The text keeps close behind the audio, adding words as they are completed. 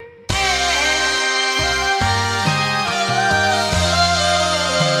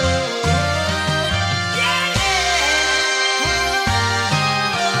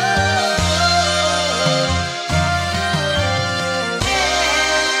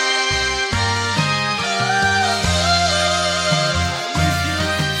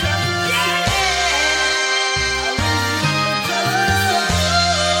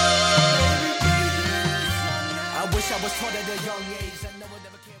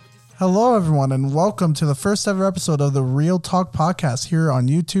Hello, everyone, and welcome to the first ever episode of the Real Talk Podcast here on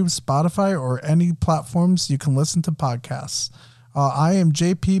YouTube, Spotify, or any platforms you can listen to podcasts. I am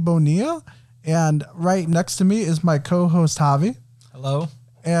JP Bonilla, and right next to me is my co-host, Javi. Hello.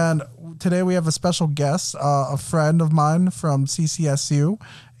 And today we have a special guest, a friend of mine from CCSU,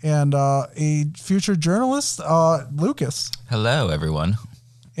 and a future journalist, Lucas. Hello, everyone.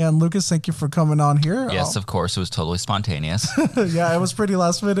 And Lucas, thank you for coming on here. Yes, of course. It was totally spontaneous. Yeah, it was pretty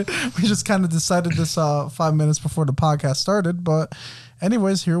last minute. We just kind of decided this 5 minutes before the podcast started. But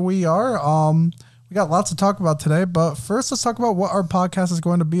anyways, here we are. We got lots to talk about today. But first, let's talk about what our podcast is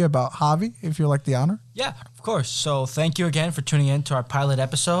going to be about. Javi, if you like the honor. Yeah, of course. So thank you again for tuning in to our pilot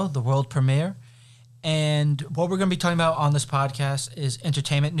episode, the world premiere. And what we're going to be talking about on this podcast is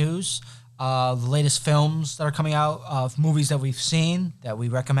entertainment news. The latest films that are coming out, of movies that we've seen, that we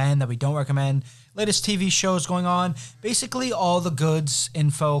recommend, that we don't recommend, latest TV shows going on, basically all the goods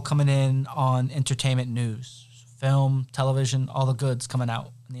info coming in on entertainment news, film, television, all the goods coming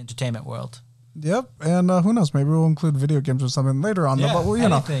out in the entertainment world. Yep, and who knows, maybe we'll include video games or something later on. Yeah, but well,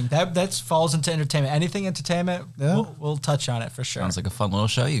 anything. That falls into entertainment. Anything entertainment, yeah. we'll touch on it for sure. Sounds like a fun little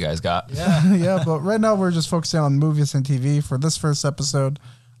show you guys got. Yeah, yeah, but right now we're just focusing on movies and TV for this first episode.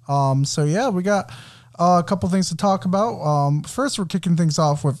 So yeah, we got a couple things to talk about. First, we're kicking things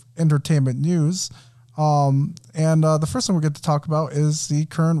off with entertainment news. And the first thing we get to talk about is the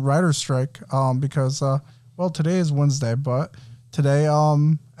current writer's strike. Because, well, today is Wednesday, but today,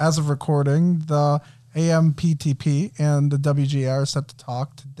 as of recording, the AMPTP and the WGA are set to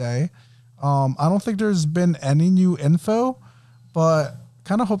talk today. I don't think there's been any new info, but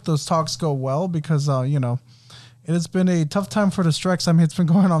kind of hope those talks go well because, it has been a tough time for the strikes. I mean, it's been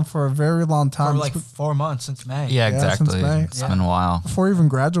going on for a very long time. For like 4 months since May. Yeah, exactly. Since May. It's been a while. Before we even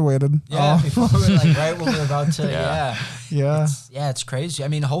graduated. Yeah, before we were like right when we were about to, Yeah. It's crazy. I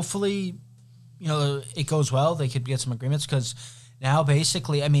mean, hopefully, it goes well. They could get some agreements because now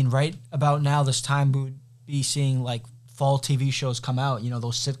basically, I mean, right about now, this time we would be seeing like fall TV shows come out,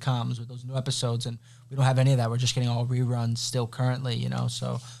 those sitcoms with those new episodes. And we don't have any of that. We're just getting all reruns still currently,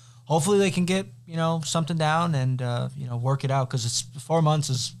 so... Hopefully they can get, something down and, work it out because it's 4 months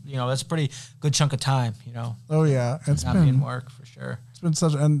is, that's a pretty good chunk of time, Oh, yeah. It's not been being work for sure. It's been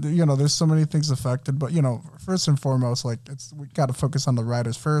such, and, there's so many things affected. But, first and foremost, like, we got to focus on the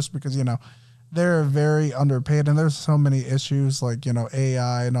writers first because, they're very underpaid and there's so many issues like,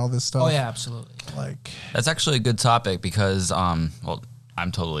 AI and all this stuff. Oh, yeah, absolutely. Like, that's actually a good topic because, I'm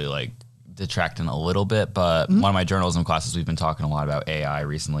totally like detracting a little bit, but one of my journalism classes, we've been talking a lot about AI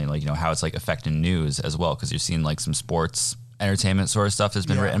recently, like, how it's like affecting news as well. Cause you've seen like some sports entertainment sort of stuff that's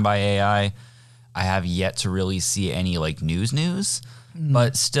been written by AI. I have yet to really see any like news,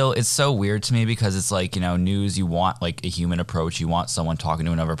 but still it's so weird to me because it's like, news, you want like a human approach. You want someone talking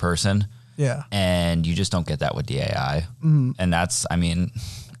to another person. Yeah. And you just don't get that with the AI. And that's, I mean,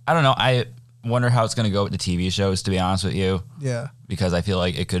 I don't know. I wonder how it's going to go with the TV shows, to be honest with you. Yeah. Because I feel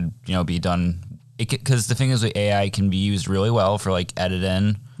like it could, be done. Because the thing is, with AI can be used really well for like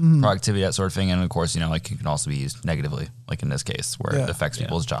editing, productivity, that sort of thing, and of course, like it can also be used negatively, like in this case, where it affects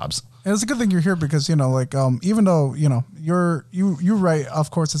people's jobs. And it's a good thing you're here because even though you write,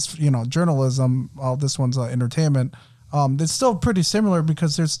 of course, it's journalism. This one's entertainment. It's still pretty similar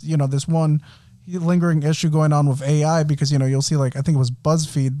because there's this one lingering issue going on with AI because you'll see like I think it was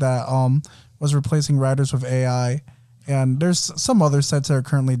BuzzFeed that was replacing writers with AI. And there's some other sites that are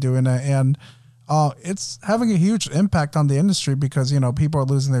currently doing it. And it's having a huge impact on the industry because, people are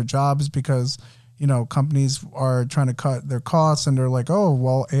losing their jobs because, companies are trying to cut their costs and they're like, oh,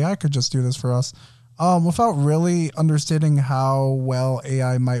 well, AI could just do this for us without really understanding how well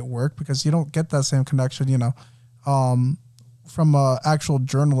AI might work because you don't get that same connection, from an actual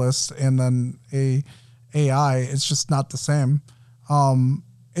journalist and then a AI. It's just not the same.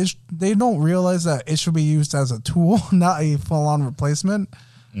 They don't realize that it should be used as a tool, not a full-on replacement,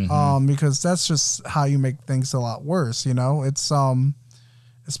 because that's just how you make things a lot worse. It's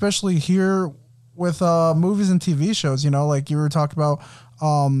especially here with movies and TV shows. Like you were talking about,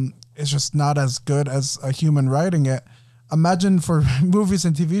 it's just not as good as a human writing it. Imagine for movies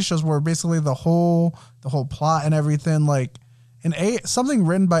and TV shows where basically the whole plot and everything, like something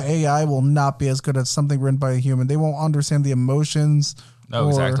written by AI will not be as good as something written by a human. They won't understand the emotions. No,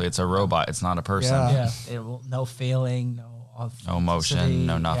 exactly. It's a robot. It's not a person. Yeah. No feeling, no emotion,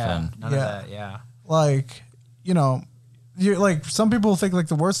 no nothing. Yeah, none of that. Yeah. Like, you're like some people think like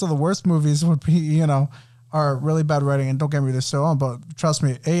the worst of the worst movies would be, are really bad writing. And don't get me, they're so on, but trust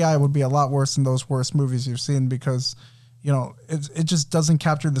me, AI would be a lot worse than those worst movies you've seen because, it just doesn't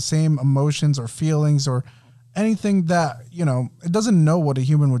capture the same emotions or feelings or anything that, you know, it doesn't know what a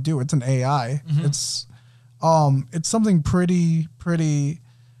human would do. It's an AI. It's something pretty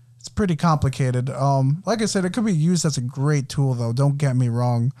it's pretty complicated. Like I said, it could be used as a great tool though. Don't get me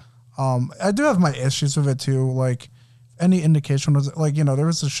wrong. I do have my issues with it too. Like any indication was like, you know, there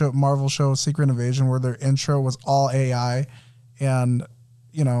was a show, Marvel show, Secret Invasion, where their intro was all AI, and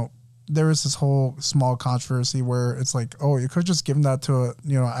you know, there was this whole small controversy where it's like, oh, you could have just given that to a,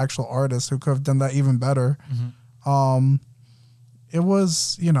 you know, actual artist who could have done that even better. It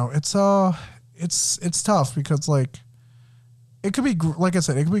was, you know, it's tough because like it could be like I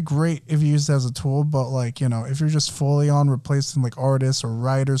said, it could be great if you use it as a tool, but like, you know, if you're just fully on replacing like artists or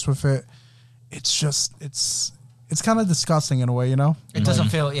writers with it, it's just it's kind of disgusting in a way, you know. It doesn't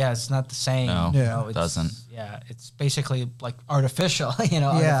feel, it's not the same. No, you know, it doesn't. Yeah, it's basically like artificial, you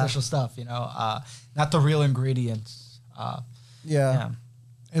know, artificial stuff, you know, not the real ingredients.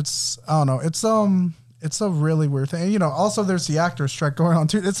 It's, I don't know, it's a really weird thing. You know, also there's the actor strike going on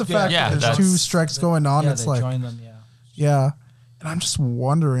too. It's a fact that there's 2 strikes going on. It's like, join them, and I'm just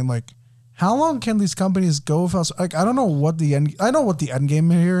wondering, like, how long can these companies go without? Like, I don't know what the end. I know what the end game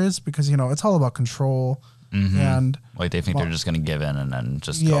here is because, you know, it's all about control and like they think they're just going to give in and then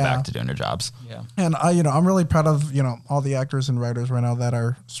just go back to doing their jobs. Yeah, and you know, I'm really proud of, you know, all the actors and writers right now that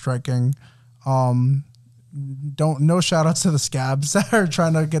are striking. No shout outs to the scabs that are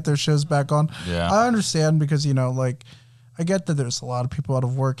trying to get their shows back on. Yeah, I understand because, you know, like, I get that there's a lot of people out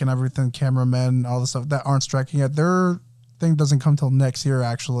of work and everything, cameramen, all this stuff that aren't striking yet. Their thing doesn't come till next year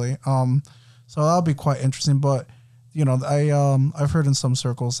actually. So that'll be quite interesting. But, you know, I've heard in some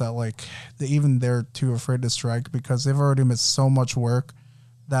circles that like they're too afraid to strike because they've already missed so much work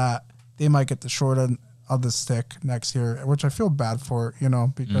that they might get the short end of the stick next year, which I feel bad for, you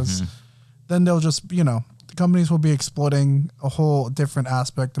know, because then they'll just, you know, the companies will be exploiting a whole different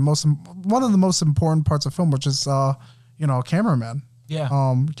aspect. One of the most important parts of film, which is, you know, cameraman,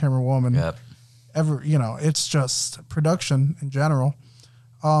 camerawoman. Yep. You know, it's just production in general.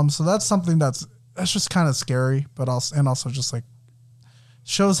 So that's something that's just kind of scary, but also just like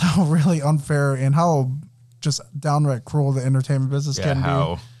shows how really unfair and how just downright cruel the entertainment business can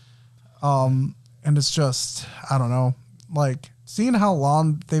be. And it's just, I don't know, like seeing how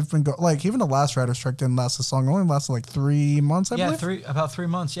long they've been like even the last writer strike didn't last this long. It only lasted like 3 months, I believe. about 3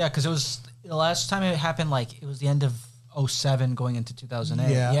 months. Yeah, because it was the last time it happened. Like it was the end of 2007 going into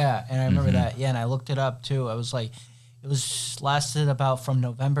 2008. Yeah, and I remember that. Yeah, and I looked it up too. I was like, it was lasted about from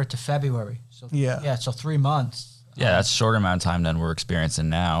November to February. So so 3 months. Yeah, that's a shorter amount of time than we're experiencing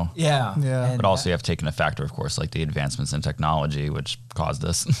now. Yeah. And but also you have taken a factor, of course, like the advancements in technology, which caused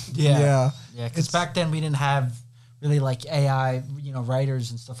this. Yeah. Because back then we didn't have really like AI, you know,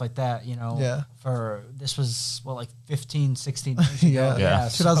 writers and stuff like that, you know. Yeah. For this was like 15, 16 years ago. Yeah.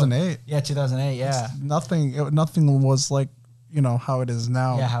 2008. So, 2008. Yeah. Nothing was like, you know, how it is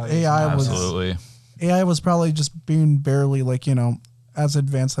now. Yeah, how it AI is was now. Absolutely. AI was probably just being barely like, you know, as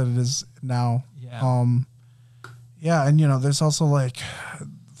advanced as it is now. Yeah. And you know, there's also like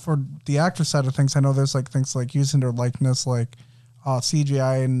for the actor side of things, I know there's like things like using their likeness, like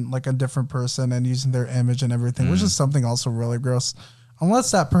CGI and like a different person and using their image and everything, which is something also really gross.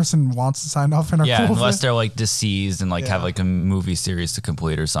 Unless that person wants to sign off and are cool unless they're like deceased and like have like a movie series to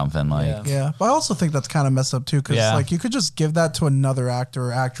complete or something like. Yeah, but I also think that's kind of messed up too because like you could just give that to another actor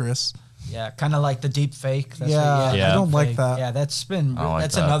or actress. Yeah, kind of like the deep fake. I don't like that. Yeah, that's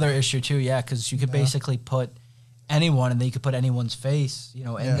another issue too. Yeah, because you could basically put anyone and then you could put anyone's face, you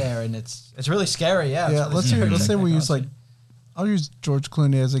know, in there, and it's really scary. Yeah. Yeah. Let's say we use like, I'll use George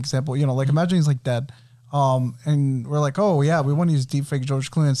Clooney as an example. You know, like imagine he's like dead, and we're like, oh yeah, we want to use deepfake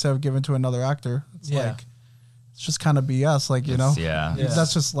George Clooney instead of giving to another actor. It's like, it's just kind of BS. Like, you know,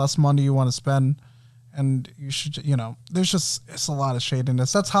 that's just less money you want to spend. And you should, you know, it's a lot of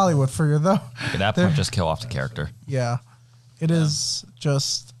shadiness. That's Hollywood for you, though. At that point, just kill off the character. Yeah. It is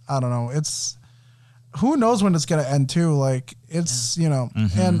just, I don't know. It's, who knows when it's going to end, too. Like, it's, you know,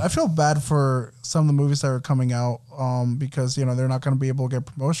 and I feel bad for some of the movies that are coming out because, you know, they're not going to be able to get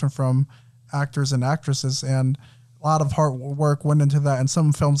promotion from actors and actresses. And a lot of hard work went into that. And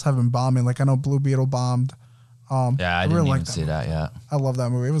some films have been bombing. Like, I know Blue Beetle bombed. I didn't really even see that yet. I love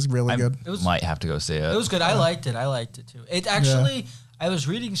that movie. It was really good. Might have to go see it. It was good. I liked it. Too. It actually, I was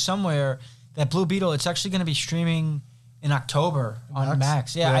reading somewhere that Blue Beetle, it's actually going to be streaming in October on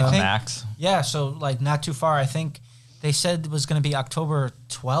Max. Yeah, I think. Max. Yeah, so like not too far. I think they said it was going to be October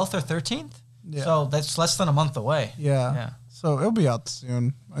 12th or 13th. Yeah. So that's less than a month away. Yeah. So it'll be out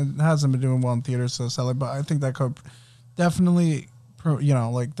soon. It hasn't been doing well in theaters, so sadly, but I think that could definitely, you know,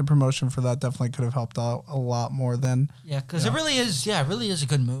 like the promotion for that definitely could have helped out a lot more than. Yeah, because it really is. Yeah, it really is a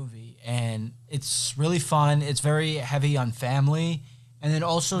good movie, and it's really fun. It's very heavy on family, and then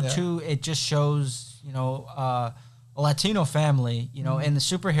also too, it just shows a Latino family, in the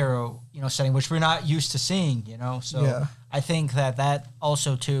superhero setting, which we're not used to seeing, So I think that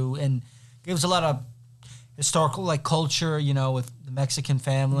also too, and gives a lot of historical culture, with the Mexican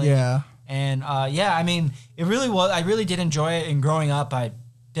family. Yeah. And I mean, it really was. I really did enjoy it. And growing up, I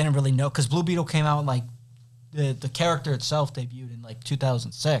didn't really know because Blue Beetle came out the character itself debuted in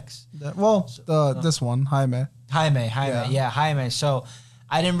 2006. This one, Jaime. Jaime. So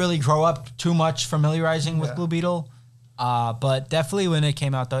I didn't really grow up too much familiarizing with Blue Beetle. But definitely when it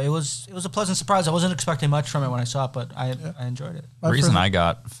came out, though, it was a pleasant surprise. I wasn't expecting much from it when I saw it, but I enjoyed it. The reason I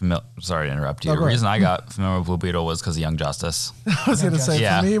got sorry to interrupt you. The reason I got familiar with Blue Beetle was because of Young Justice. I was going to say,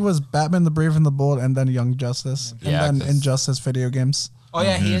 for me, it was Batman the Brave and the Bold, and then Young Justice, and then Injustice video games. Oh,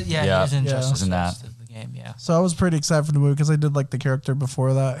 yeah, he is Injustice. In that. The game, yeah. So I was pretty excited for the movie because I did like the character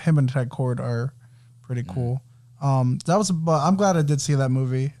before that. Him and Ted Cord are pretty cool. But I'm glad I did see that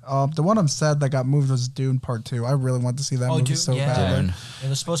movie. The one I'm sad that got moved was Dune Part 2. I really want to see that movie so badly. It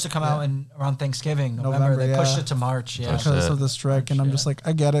was supposed to come out around Thanksgiving, November. They pushed it to March, because of the strike. And I'm just like,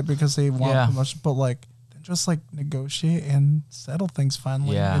 I get it because they want much, but just negotiate and settle things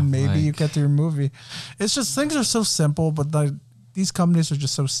finally, and maybe you get to your movie. It's just things are so simple, but these companies are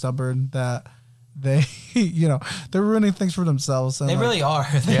just so stubborn that they, they're ruining things for themselves. And they really are.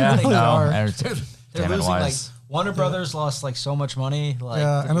 They really are. They're losing Warner Brothers lost so much money.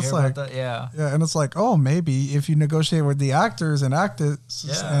 And it's and it's oh, maybe if you negotiate with the actors and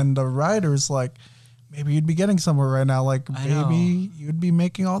actresses and the writers, maybe you'd be getting somewhere right now. Maybe you'd be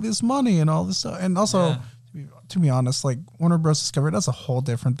making all this money and all this stuff. And also, to be honest, Warner Bros. Discovery, that's a whole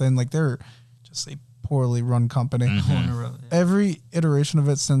different thing. They're just a poorly run company. Mm-hmm. Every iteration of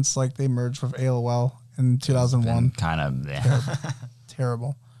it since they merged with AOL in 2001, kind of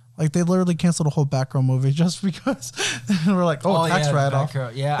terrible. They literally canceled a whole Batgirl movie just because we're tax write-off.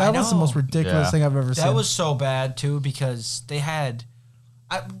 Yeah, that was the most ridiculous thing I've ever seen. That was so bad too because they had.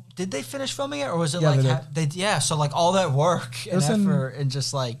 Did they finish filming it or was it So all that work and effort and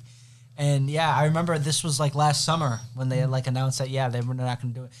just I remember this was last summer when they had announced that they were not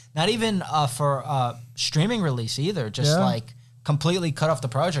going to do it. Not even for streaming release either. Just completely cut off the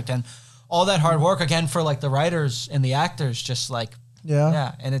project and all that hard work again for the writers and the actors just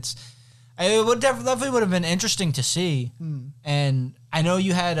and it would definitely would have been interesting to see. And I know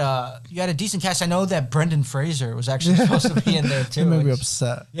you had a decent cast. I know that Brendan Fraser was actually supposed to be in there too. He made me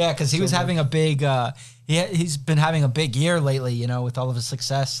upset. Yeah, because he was having a big. He's been having a big year lately. with all of his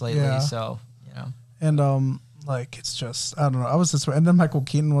success lately. Yeah. So and it's just I don't know. I was this way, and then Michael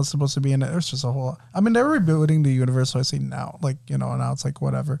Keaton was supposed to be in it. It was just a whole. I mean, they're rebooting the universe. So I see now, now it's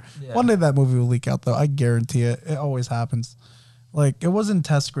whatever. Yeah. One day that movie will leak out, though. I guarantee it. It always happens. It wasn't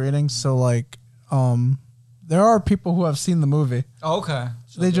test screening, so there are people who have seen the movie. Oh, okay.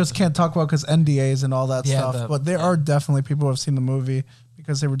 So they just can't talk about because NDAs and all that stuff. But there are definitely people who have seen the movie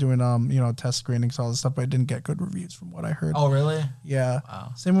because they were doing test screenings, all this stuff. But I didn't get good reviews from what I heard. Oh, really? Yeah.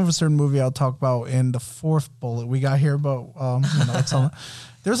 Wow. Same with a certain movie I'll talk about in the fourth bullet we got here. But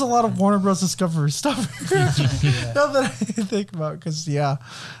there's a lot of Warner Bros. Discovery stuff here. Now that I think about, because the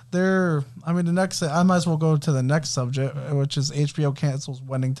next, I might as well go to the next subject, which is HBO cancels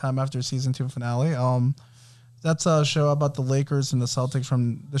Winning Time after season 2 finale. That's a show about the Lakers and the Celtics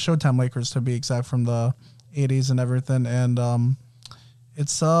from the Showtime Lakers, to be exact, from the 80s and everything. And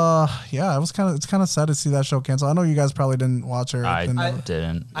it's it's kind of sad to see that show cancel. I know you guys probably didn't watch it. I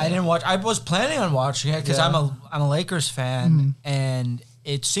didn't. I didn't watch. I was planning on watching it because I'm a Lakers fan, and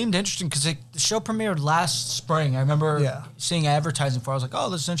it seemed interesting because the show premiered last spring. I remember seeing advertising for it. I was like,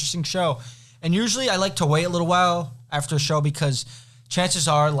 oh, this is an interesting show. And usually I like to wait a little while after a show because chances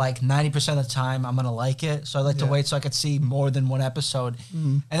are 90% of the time I'm going to like it. So I like to wait so I could see more than one episode.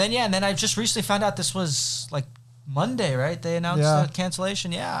 And then I just recently found out this was Monday, right? They announced the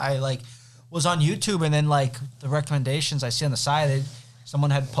cancellation. Yeah, I was on YouTube and then the recommendations I see on the side,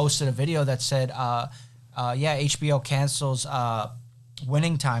 someone had posted a video that said, HBO cancels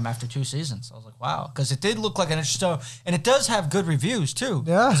Winning Time after 2 seasons. I was like, wow, because it did look like an interesting show, and it does have good reviews too.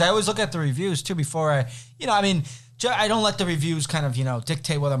 Yeah, because I always look at the reviews too before I don't let the reviews kind of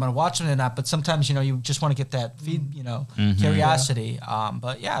dictate whether I'm going to watch them or not. But sometimes you just want to get that feed, curiosity.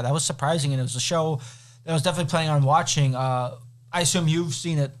 But that was surprising, and it was a show that I was definitely planning on watching. I assume you've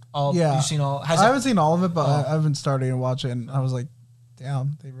seen it all. Yeah, you've seen all. I haven't seen all of it, but I've been starting to watch it, and I was like,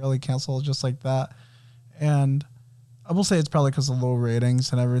 damn, they really canceled just like that, and I will say it's probably because of low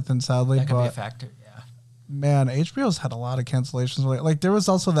ratings and everything, sadly. That could be a factor, Man, HBO's had a lot of cancellations. Like there was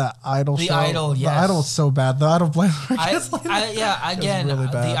also that Idol show. The Idol, yes. The Idol was so bad. The Idol blame. Again, really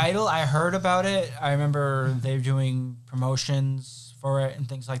bad. The Idol, I heard about it. I remember they were doing promotions for it and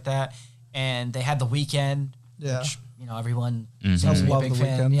things like that. And they had The Weeknd, which, everyone seems to be a big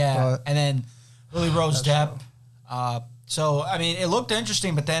fan. Weeknd, yeah. And then Lily Rose Depp. So, I mean, it looked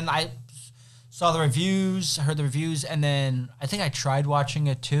interesting, but then I saw the reviews, heard the reviews, and then I think I tried watching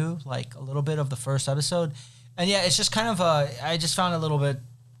it too, like a little bit of the first episode. And yeah, it's just kind of I just found it a little bit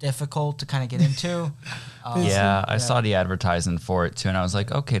difficult to kind of get into. I saw the advertisement for it too, and I was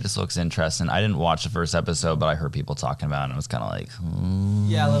like, okay, this looks interesting. I didn't watch the first episode, but I heard people talking about it, and I was kind of like,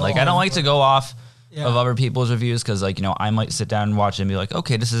 like I don't like to go off of other people's reviews because, like, I might sit down and watch it and be like,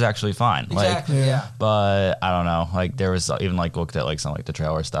 okay, this is actually fine. Exactly. But I don't know. Like, there was even looked at some the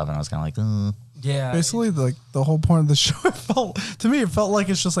trailer stuff, and I was kind of like, Yeah. Basically, the whole point of the show, it felt like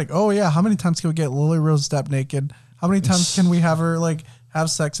it's just like, oh yeah, how many times can we get Lily Rose Depp naked? How many times can we have her have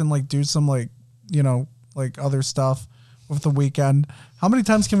sex and do some other stuff with The Weeknd? How many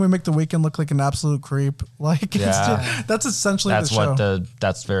times can we make The Weeknd look like an absolute creep? That's essentially the show.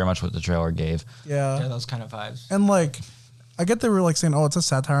 That's very much what the trailer gave. Yeah, those kind of vibes. And I get they were saying, oh, it's a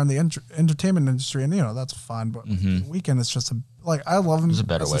satire on the entertainment industry, and that's fine. But The Weeknd is just I love him. There's a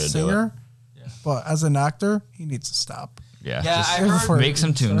better way to singer, do it. But as an actor, he needs to stop. Yeah, I heard make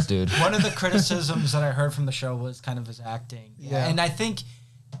some tunes, dude. One of the criticisms that I heard from the show was kind of his acting. Yeah. And I think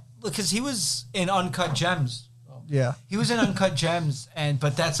because he was in Uncut Gems. Yeah. He was in Uncut Gems,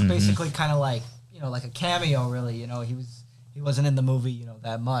 but that's basically kind of like a cameo, really. He wasn't in the movie,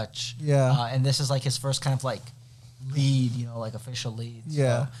 that much. Yeah. And this is his first kind of lead, official lead.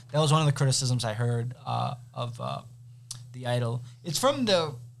 Yeah. So that was one of the criticisms I heard of The Idol. It's from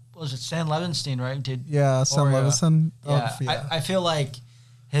was it Stan Levinstein, right? Stan Levinson. Yeah. I feel like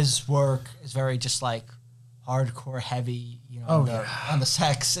his work is very just hardcore heavy, on the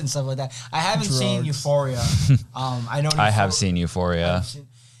sex and stuff like that. I haven't seen Euphoria. I have seen Euphoria.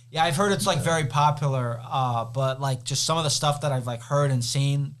 I've heard it's very popular, but just some of the stuff that I've heard and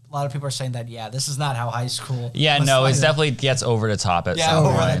seen, a lot of people are saying that this is not how high school. Yeah, no, it definitely gets over the top at some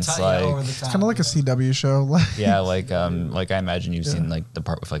points. Over the top. It's kind of like a CW show. I imagine you've seen the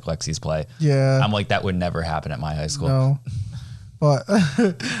part with Lexi's play. Yeah, I'm that would never happen at my high school. No. But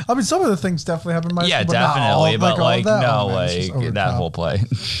I mean, some of the things definitely happen in my school. Yeah, definitely. But that whole play.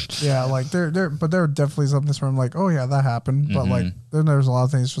 Yeah, there are definitely some things where I'm like, oh yeah, that happened. But then there's a lot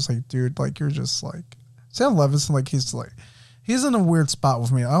of things just dude, you're just Sam Levinson, he's in a weird spot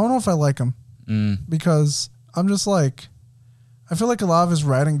with me. I don't know if I like him because I'm just I feel like a lot of his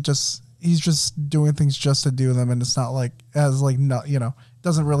writing he's just doing things just to do them, and it's not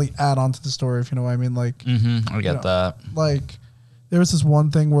doesn't really add on to the story, if you know what I mean. I get that. There was this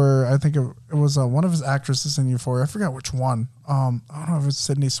one thing where I think it was one of his actresses in Euphoria. I forgot which one. I don't know if it's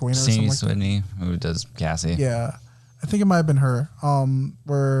Sydney Sweeney or something like that. Sydney Sweeney, who does Cassie. Yeah. I think it might have been her.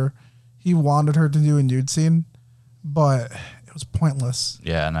 Where he wanted her to do a nude scene, but it was pointless.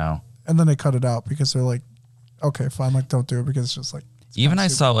 Yeah, I know. And then they cut it out because they're like, okay, fine, don't do it because it's just even I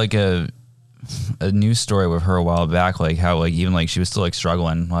saw a news story with her a while back, how even she was still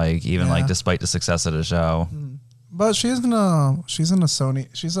struggling, despite the success of the show. But she's in a Sony.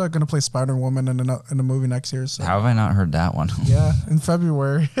 She's gonna play Spider-Woman in a movie next year. So. How have I not heard that one? Yeah, in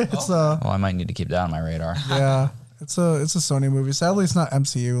February. It's well, I might need to keep that on my radar. Yeah, it's a Sony movie. Sadly, it's not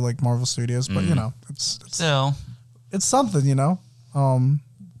MCU like Marvel Studios, but it's still something.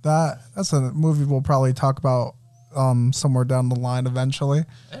 That's a movie we'll probably talk about somewhere down the line eventually.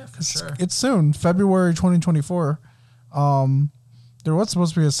 Yeah, for sure. It's soon, February 2024. There was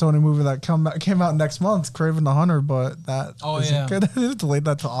supposed to be a Sony movie that came out next month, Kraven the Hunter, but that isn't good. They delayed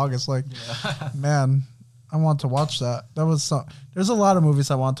that to August. Man, I want to watch that. That was there's a lot of movies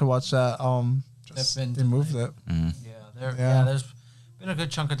I want to watch that. They moved it. There's been a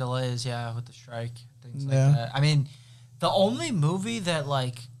good chunk of delays. With the strike, things like that. I mean, the only movie that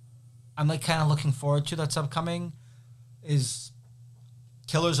I'm kind of looking forward to that's upcoming is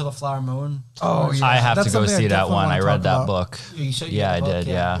Killers of the Flower Moon. Oh, yeah. I have to go see that one. I read that book. I did.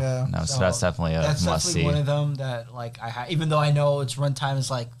 Yeah. No, so that's definitely a must see. That's definitely one of them that even though I know its runtime is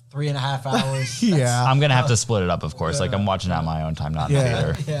 3.5 hours. Yeah. I'm gonna have to split it up, of course. I'm watching it on my own time, not in the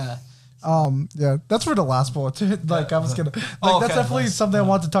theater. Yeah. That's for the last bullet too. I was gonna that's definitely something I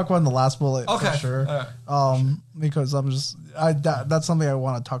want to talk about in the last bullet for sure. Because I'm just that's something I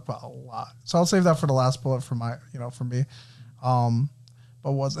want to talk about a lot. So I'll save that for the last bullet for my for me.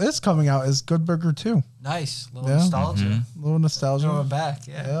 But what's it's coming out is Good Burger 2. Nice. Little nostalgia. Mm-hmm. Little nostalgia. Going back,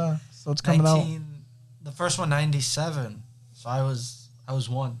 yeah. So it's coming out. The first one, 97. So I was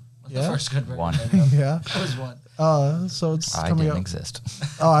 1. The first good burger. One. Yeah. It was one. So it's I coming didn't out. exist.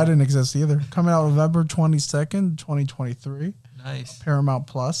 Oh, I didn't exist either. Coming out November 22nd, 2023. Nice. Paramount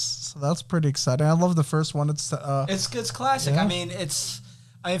Plus. So that's pretty exciting. I love the first one. It's classic. Yeah. I mean,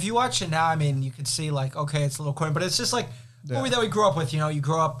 if you watch it now, I mean, you can see like, okay, it's a little corny, but it's just like a movie that we grew up with. You know, you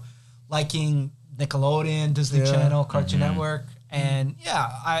grew up liking Nickelodeon, Disney Channel, Cartoon Network, and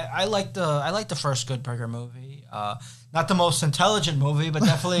I like the first Good Burger movie. Not the most intelligent movie, but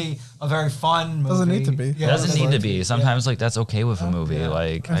definitely a very fun movie. Doesn't need to be. It doesn't need to be. Sometimes like that's okay with a movie. Yeah.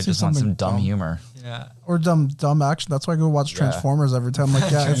 Like I I see just want some something dumb dumb. humor. Yeah. Or dumb action. That's why I go watch Transformers every time.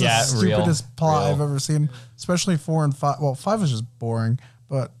 Like, yeah, it's Yeah, the real. stupidest plot Real. I've ever seen. Especially 4 and 5. Well, 5 is just boring,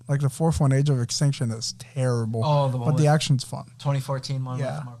 but like the fourth one, Age of Extinction, is terrible. Oh, the one but the with- action's fun. 2014 one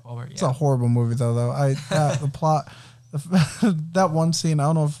Yeah. with Mark Wahlberg. It's a horrible movie though. The plot, that one scene. I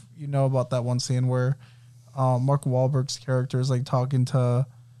don't know if you know about that one scene where Mark Wahlberg's character is like talking to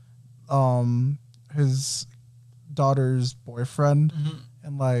his daughter's boyfriend,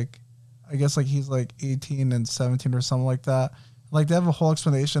 and like I guess like he's like 18 and 17 or something like that. Like they have a whole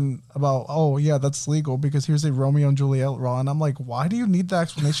explanation about, oh yeah, that's legal because here's a Romeo and Juliet law, and I'm like, why do you need the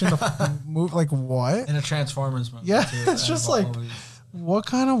explanation to move? Like what? In a Transformers movie. Yeah, too, it's just of all like, movies. what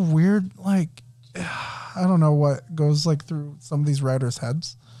kind of weird, like, I don't know what goes like through some of these writers'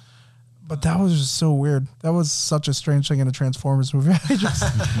 heads, but that was just so weird. That was such a strange thing in a Transformers movie.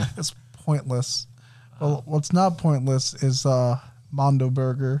 It's pointless. Well, what's not pointless is Mondo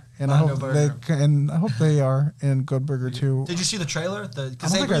Burger, and Mondo I hope Burger. I hope they are in Good Burger too. Did you see the trailer? Because I they don't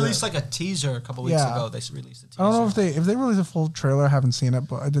think I released did. like a teaser a couple weeks Yeah. ago. They released a teaser. I don't know if they released a full trailer. I haven't seen it,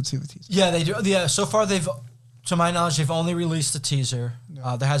 but I did see the teaser. Yeah, they do. Yeah, so far to my knowledge, they've only released a teaser.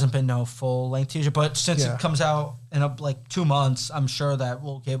 There hasn't been no full length teaser, but since Yeah. it comes out in like 2 months, I'm sure that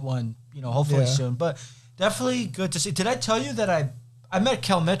we'll get one. Hopefully Yeah. soon. But definitely good to see. Did I tell you that I met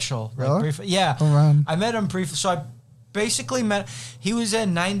Kel Mitchell? Really? Like, briefly? Yeah, Around. I met him briefly. So I basically met. He was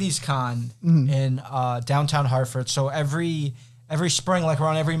in 90s Con Mm-hmm. in downtown Hartford. So every spring, like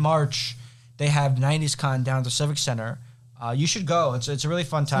around every March, they have 90s Con down at the Civic Center. You should go. It's a really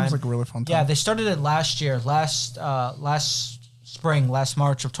fun time. Seems like a really fun time. Yeah, they started it last year. Last spring, last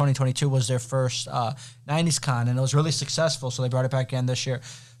March of 2022 was their first 90s Con, and it was really successful. So they brought it back again this year.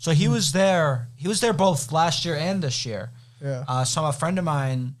 So he was there. He was there both last year and this year. Yeah. So a friend of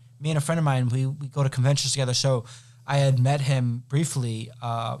mine, me and a friend of mine, we go to conventions together. So I had met him briefly.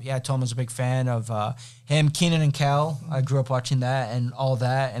 I told him I was a big fan of him, Keenan and Kel. I grew up watching that and all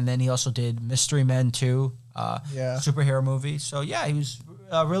that. And then he also did Mystery Men too, superhero movie. So yeah, he was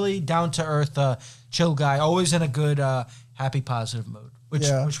really down to earth, chill guy, always in a good, happy, positive mood,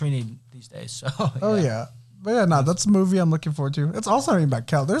 which we need these days. So Oh yeah. But yeah, no, that's a movie I'm looking forward to. It's also not even about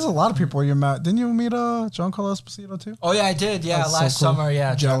Cal. There's a lot of people you met. Didn't you meet Giancarlo Esposito too? Oh yeah, I did. Yeah, That's so last cool. summer.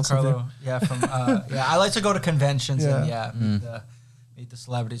 Yeah, Jealous of Giancarlo. Yeah, from I like to go to conventions and Yeah. meet the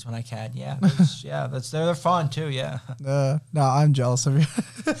celebrities when I can. Yeah, they're fun too. Yeah, No, I'm jealous of you.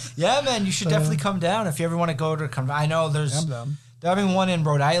 yeah, man, you should definitely come down if you ever want to go to a convention. I know I'm they're down. having one in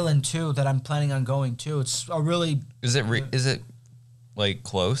Rhode Island too that I'm planning on going to. It's a really Is it like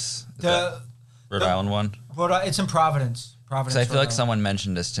close? Is that Rhode Island one? It's in Providence. Because I feel Rhode like Island. someone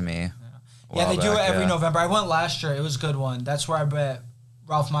mentioned this to me. Yeah, they do it every November. November. I went last year. It was a good one. That's where I met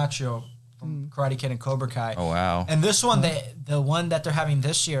Ralph Macchio from Karate Kid and Cobra Kai. Oh wow! And this one, the one that they're having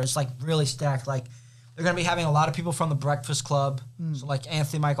this year is like really stacked. Like they're going to be having a lot of people from the Breakfast Club. So like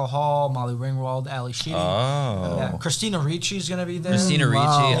Anthony Michael Hall, Molly Ringwald, Ali Sheedy. Oh, Yeah, Christina Ricci is going to be there. Christina Ricci,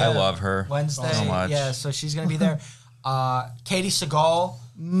 Wow. I love her Wednesday. so much. Yeah, so she's going to be there. Katie Seagal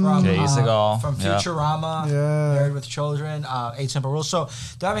from Katie Seagal, from yeah. Futurama, Yeah. Married with Children, 8 Simple Rules. So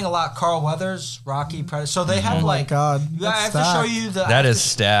they're having a lot. Carl Weathers, Rocky, Predator. So they have Oh my like God, I have that's to show stacked. you the. That is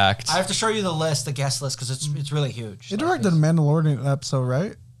stacked. I have to show you the list, the guest list, because it's really huge. He Like, directed a Mandalorian episode,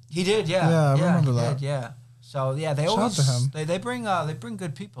 right? He did, yeah. Yeah, I remember he that. did, yeah. So yeah, they Shout out always to him. they bring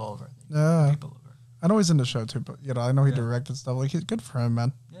good people over. Yeah. People over. I know he's in the show too, but I know he directed stuff. Like, he's good for him,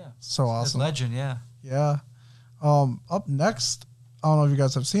 man. Yeah. So He's a awesome. legend, yeah. Yeah. Up next, I don't know if you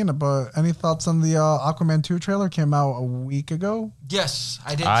guys have seen it, but any thoughts on the Aquaman 2 trailer? Came out a week ago. Yes,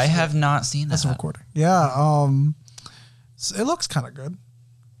 I did. I see have it. not seen That's that. recording. Yeah. It looks kind of good.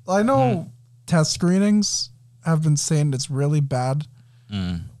 I know test screenings have been saying it's really bad,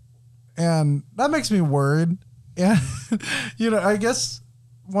 and that makes me worried. Yeah, I guess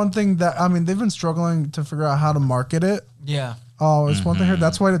one thing that they've been struggling to figure out how to market it. Yeah. Oh, it's one thing here.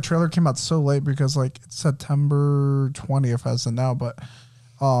 That's why the trailer came out so late, because like it's September 20th as of now, but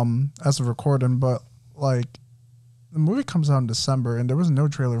as of recording, but like the movie comes out in December and there was no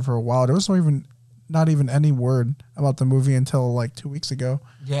trailer for a while. There was not even any word about the movie until like 2 weeks ago.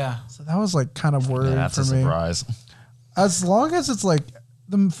 Yeah. So that was like kind of worrying That's for a me. surprise. As long as it's like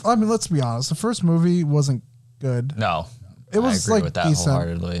let's be honest, the first movie wasn't good. No, It was I agree like with that decent.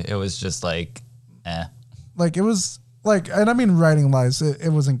 wholeheartedly. It was just like, Like it was like, and I mean writing wise, it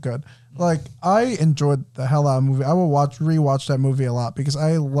wasn't good. Like I enjoyed the hell out of the movie. I will rewatch that movie a lot because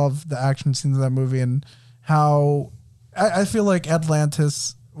I love the action scenes of that movie and how I feel like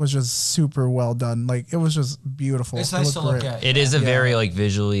Atlantis was just super well done. Like it was just beautiful. It's It nice looked to look great. at. it is a very like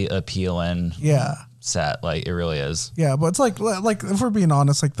visually appealing Yeah. set. Like it really is. Yeah, but it's like if we're being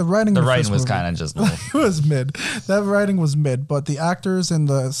honest, like the writing. The in writing first was movie, kind of just it was mid. That writing was mid, but the actors and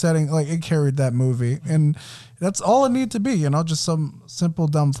the setting, like it carried that movie, and that's all it needed to be. You know, just some simple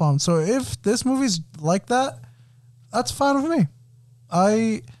dumb fun. So if this movie's like that, that's fine with me.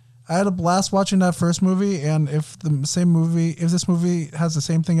 I had a blast watching that first movie, and if this movie has the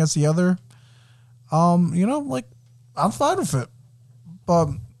same thing as the other, you know, like I'm fine with it. But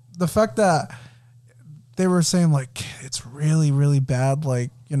the fact that they were saying like it's really, really bad,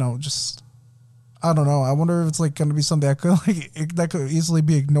 like, you know, just I don't know. I wonder if it's like going to be something that could that could easily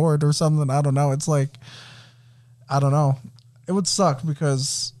be ignored or something. I don't know. It's like I don't know. It would suck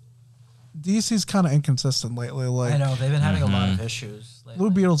because DC's kind of inconsistent lately. Like I know they've been having a lot of issues lately. Blue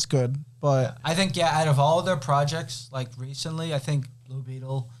Beetle's good, but I think out of all of their projects, like recently, I think Blue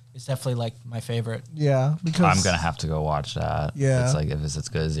Beetle is definitely like my favorite. yeah, because I'm gonna have to go watch that. Yeah. It's like if it's as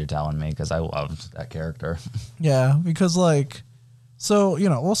good as you're telling me because I loved that character. Yeah, because like, so you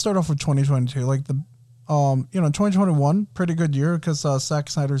know, we'll start off with 2022. Like the, you know, 2021, pretty good year because Zack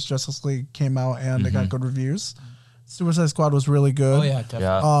Snyder's Justice League came out and it got good reviews. Suicide Squad was really good. Oh yeah, definitely.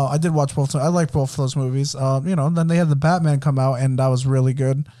 Yeah. I did watch both. I like both of those movies. You know, then they had the Batman come out and that was really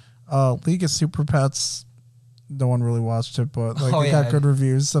good. League of Super Pets, no one really watched it, but like it got good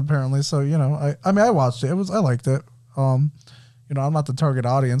reviews apparently. So you know, I mean, I watched it. I liked it. You know, I'm not the target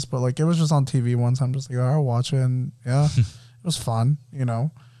audience, but like it was just on TV once. I'm just like, oh, I'll watch it, and yeah, it was fun. You know,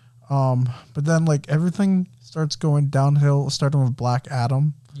 but then like everything starts going downhill, starting with Black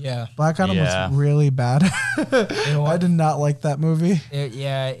Adam. Yeah. Black Adam was really bad. I did not like that movie.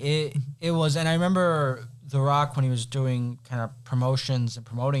 It was, and I remember The Rock when he was doing kind of promotions and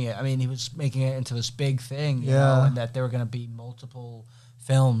promoting it. I mean, he was making it into this big thing, you know, and that there were going to be multiple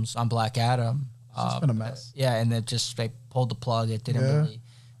films on Black Adam. It's been a mess. Yeah, and they pulled the plug. It didn't really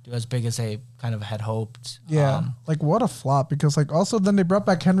do as big as they kind of had hoped. Yeah, like what a flop. Because like also then they brought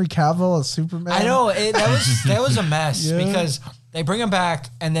back Henry Cavill as Superman. I know that was a mess because they bring him back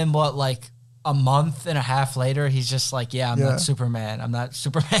and then like a month and a half later he's just like, I'm not Superman. I'm not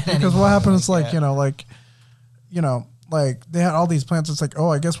Superman anymore. Because what happened is like, you know, like they had all these plans. It's like, oh,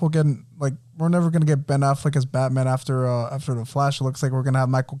 I guess we'll get like we're never gonna get Ben Affleck as Batman after the Flash. It looks like we're gonna have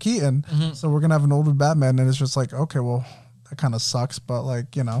Michael Keaton. So we're gonna have an older Batman, and it's just like, okay, well, that kind of sucks, but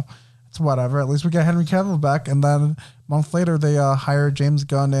like, you know, it's whatever. At least we get Henry Cavill back, and then a month later they hired James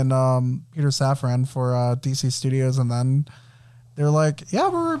Gunn and Peter Safran for DC Studios, and then they're like, yeah,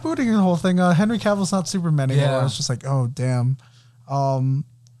 we're rebooting the whole thing. Henry Cavill's not Superman anymore. Yeah. It's just like, oh damn. And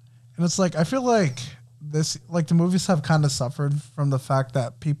it's like I feel like this, like the movies have kind of suffered from the fact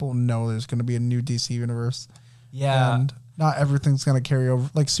that people know there's going to be a new DC universe. Yeah. And not everything's going to carry over.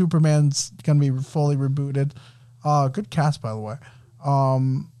 Like Superman's going to be fully rebooted. Good cast, by the way.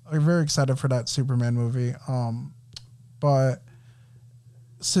 I'm very excited for that Superman movie. But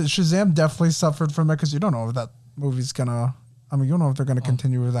Shazam definitely suffered from it because you don't know if that movie's going to, I mean, you don't know if they're going to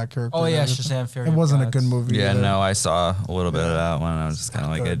continue with that character. Oh yeah, Shazam! Fury It of wasn't a Gods. good movie. Yeah, either. no, I saw a little bit of that one. I was just kind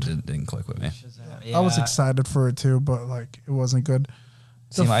of like, good. it didn't click with me. Shazam, I was excited for it too, but like it wasn't good.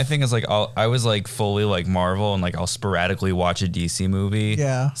 See, my thing is like I was like fully like Marvel and like I'll sporadically watch a DC movie.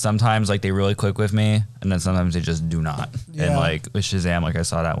 Yeah. Sometimes like they really click with me, and then sometimes they just do not. Yeah. And like with Shazam, like I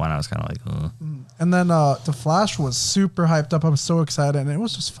saw that one, I was kind of like, ugh. And then the Flash was super hyped up. I was so excited, and it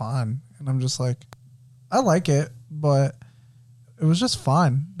was just fun. And I'm just like, I like it, but it was just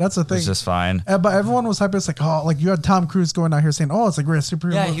fun. That's the thing. It's just fine. But everyone was hyped. It's like, oh, like you had Tom Cruise going out here saying, oh, it's the greatest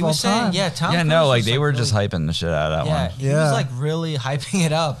superhero Yeah, of he all was saying, time. Tom. Yeah, Cruise no, like was, they were really, just hyping the shit out of that one. He was like really hyping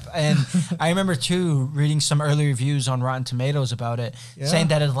it up. And I remember too reading some early reviews on Rotten Tomatoes about it, saying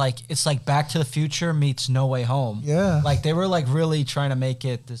that it's like Back to the Future meets No Way Home. Yeah. Like they were like really trying to make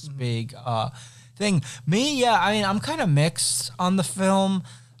it this big thing. Me, I mean, I'm kind of mixed on the film.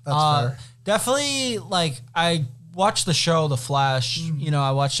 That's fair. Definitely, like I watched the show The Flash. You know,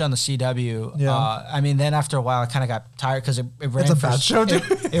 I watched it on the CW. Yeah. I mean, then after a while, I kind of got tired because it ran. It's a bad show, dude.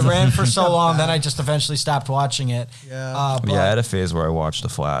 It ran for so long. Then I just eventually stopped watching it. Yeah. But Yeah, I had a phase where I watched The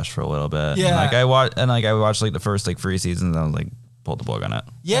Flash for a little bit. Yeah. And, like I watched like the first like 3 seasons. And I was like, pulled the plug on it.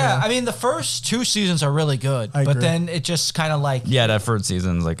 Yeah, I mean, the first 2 seasons are really good, I but agree. then it just kind of like... Yeah, that first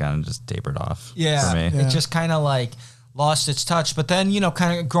season's like kind of just tapered off for me. It just kind of like lost its touch. But then,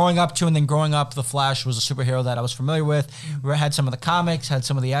 kind of growing up, The Flash was a superhero that I was familiar with. We had some of the comics, had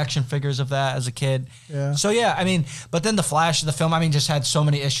some of the action figures of that as a kid. Yeah. So, yeah, I mean, but then The Flash, the film, I mean, just had so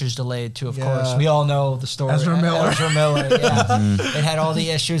many issues delayed, too, of course. We all know the story. Ezra Miller, yeah. It had all the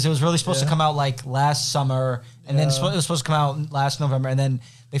issues. It was really supposed to come out, like, last summer, and then it was supposed to come out last November, and then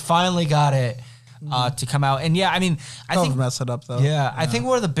they finally got it to come out. And, yeah, I mean, I think... mess it up, though. Yeah, I think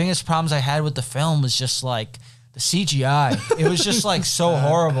one of the biggest problems I had with the film was just, like... the CGI. It was just like so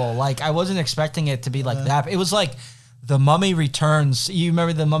horrible. Like I wasn't expecting it to be like that. It was like The Mummy Returns. You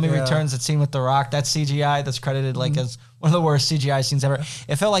remember The Mummy Returns, that scene with The Rock? That CGI that's credited like as one of the worst CGI scenes ever.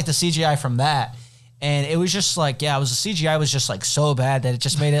 It felt like the CGI from that. And it was just like, the CGI was just like so bad that it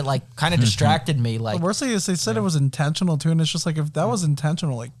just made it like kind of distracted me. Like the worst thing is they said it was intentional too, and it's just like if that was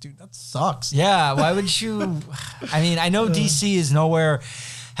intentional, like dude, that sucks. Yeah, why would you? I mean, I know DC is nowhere.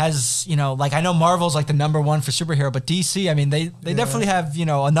 Has, like I know Marvel's like the #1 for superhero, but DC, I mean, they definitely have,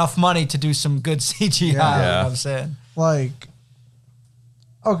 enough money to do some good CGI. You know what I'm saying? Like,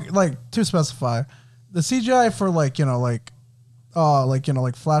 okay, like to specify, the CGI for like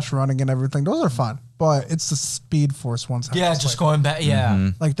Flash running and everything, those are fine. But it's the Speed Force ones. Yeah, just going back.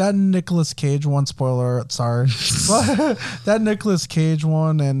 Yeah. Like that Nicolas Cage one, spoiler alert, sorry. But that Nicolas Cage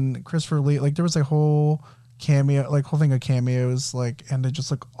one and Christopher Lee, like there was a whole cameo, like whole thing of cameos, like, and they just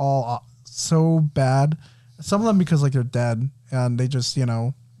look all so bad. Some of them because like they're dead and they just,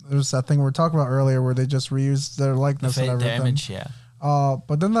 there's that thing we were talking about earlier where they just reused their likeness and everything. Damage,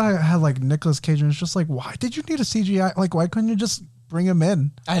 but then I had like Nicolas Cage and it's just like, why did you need a CGI? Like, why couldn't you just bring him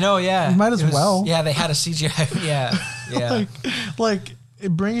in? I know, yeah. You might as well. Yeah, they had a CGI. Yeah. like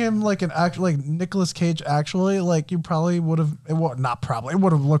bring him like an actual, like Nicolas Cage actually, like you probably would have, it would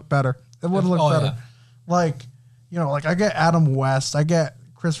have looked better. It would have looked better. Yeah. Like, like I get Adam West, I get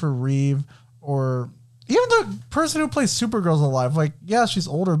Christopher Reeve, or even the person who plays Supergirl's alive. Like, yeah, she's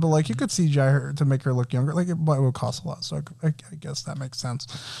older, but like you could CGI her to make her look younger. Like, it would cost a lot, so I guess that makes sense.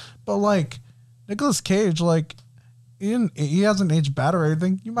 But like Nicolas Cage, like he hasn't aged bad or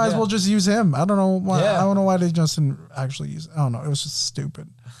anything. You might as well just use him. I don't know why. I don't know why they just didn't actually use. I don't know. It was just stupid.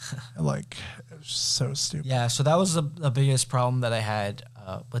 Like it was just so stupid. Yeah. So that was the biggest problem that I had.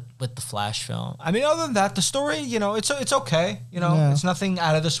 With the Flash film. I mean, other than that, the story, it's okay. It's nothing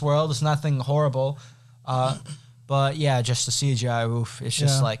out of this world. It's nothing horrible. But yeah, just the CGI roof. It's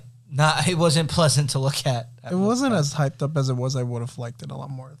just like it wasn't pleasant to look at. It wasn't as hyped up as it was. I would have liked it a lot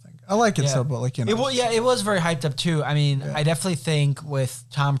more. I think I like it so, but like it was very hyped up too. I mean, I definitely think with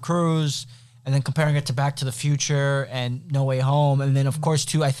Tom Cruise and then comparing it to Back to the Future and No Way Home, and then of course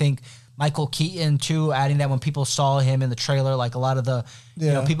too, I think Michael Keaton too, adding that when people saw him in the trailer, like a lot of the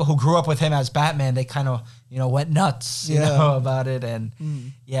people who grew up with him as Batman, they kind of went nuts about it. And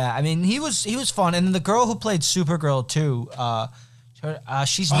I mean he was fun. And then the girl who played Supergirl too,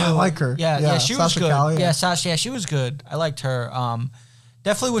 she's new. I like her. Yeah, she was Sasha good. Calle, yeah, Sasha. Yeah, she was good. I liked her.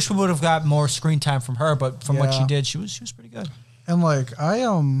 Definitely wish we would have got more screen time from her, but from what she did, she was pretty good. And like I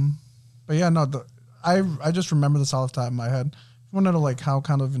just remember this all the time in my head. I want to know like how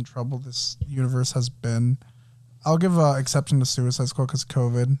kind of in trouble this universe has been. I'll give an exception to Suicide Squad because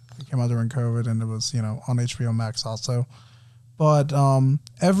COVID. It came out during COVID and it was, on HBO Max also. But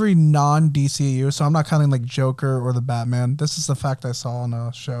every non-DCU, so I'm not counting like Joker or the Batman. This is the fact I saw on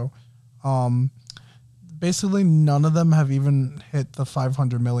a show. Basically, none of them have even hit the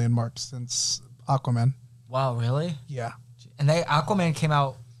 500 million mark since Aquaman. Wow, really? Yeah. And Aquaman came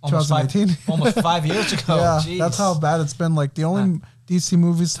out almost 2018. almost 5 years ago. Yeah, Jeez. that's how bad it's been. Like the only DC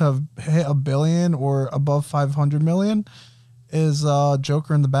movies to have hit $1 billion or above 500 million is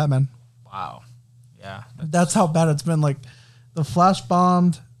Joker and the Batman. Wow. Yeah. That's how bad it's been. Like the Flash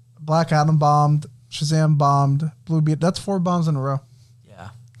bombed, Black Adam bombed, Shazam bombed, Blue Beetle. That's 4 bombs in a row. Yeah.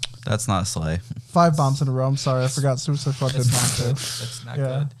 That's not Slay. 5 bombs in a row. I'm sorry, I forgot Suicide Squad did bomb too. That's not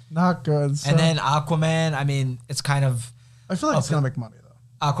good. Not good. So and then Aquaman. I mean, it's kind of. I feel like it's gonna make money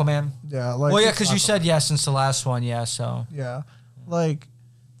though. Aquaman. Yeah. Like. Well, yeah, because you said yes since the last one. Yeah. So. Yeah. Like,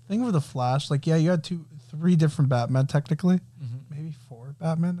 think of the Flash. Like, yeah, you had 3 different Batman technically, maybe 4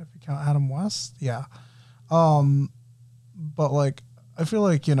 Batman if you count Adam West. Yeah. But like, I feel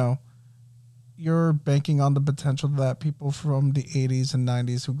like you're banking on the potential that people from the 80s and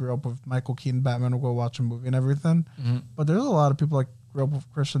 90s who grew up with Michael Keaton Batman will go watch a movie and everything. But there's a lot of people like grew up with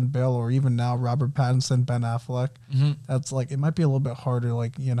Christian Bale or even now Robert Pattinson, Ben Affleck. That's like, it might be a little bit harder.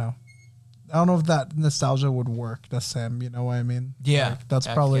 Like, I don't know if that nostalgia would work the same. You know what I mean? Yeah, like, that's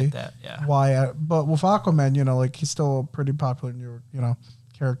I probably get that, yeah. why. But with Aquaman, you know, like he's still a pretty popular new, you know,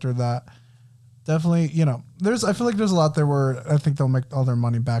 character that definitely, you know, I feel like there's a lot there where I think they'll make all their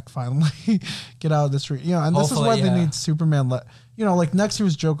money back finally, get out of the street, you know, and this is why they need Superman. You know, like next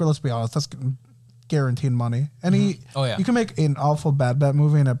year's Joker. Let's be honest, that's guaranteed money. And you can make an awful Bat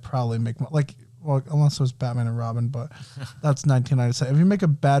movie and it probably make like. Well, unless it was Batman and Robin, but that's 1997. If you make a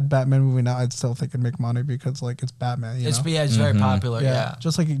bad Batman movie now, I'd still think it'd make money because, like, it's Batman. It's very popular. Yeah,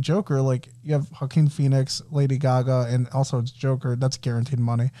 just like Joker. Like you have Joaquin Phoenix, Lady Gaga, and also it's Joker. That's guaranteed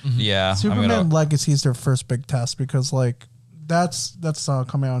money. Yeah, Superman Legacy is their first big test because, like, that's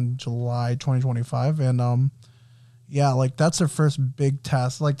coming out in July 2025, and yeah, like that's their first big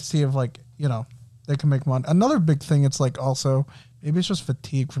test. Like to see if like you know they can make money. Another big thing, it's like also. Maybe it's just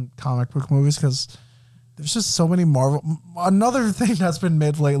fatigue from comic book movies because there's just so many Marvel. Another thing that's been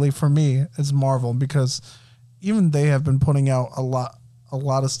mid lately for me is Marvel because even they have been putting out a lot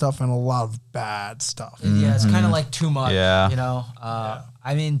of stuff and a lot of bad stuff. Yeah, it's kind of like too much. Yeah. You know,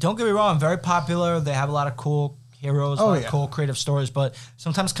 I mean, don't get me wrong, very popular. They have a lot of cool heroes, a lot of cool creative stories, but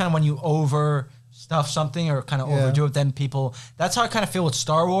sometimes kind of when you overstuff something or kind of overdo it, then people. That's how I kind of feel with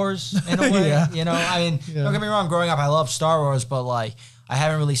Star Wars in a way. You know, I mean, don't get me wrong. Growing up, I love Star Wars, but like I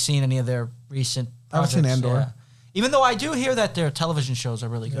haven't really seen any of their recent projects. I've seen Andor. Yeah. Even though I do hear that their television shows are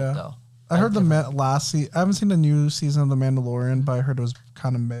really good, though. I heard I haven't seen the new season of The Mandalorian, but I heard it was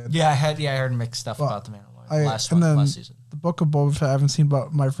kind of mid. Yeah, I heard mixed stuff about The Mandalorian. Last season. The Book of Boba Fett I haven't seen,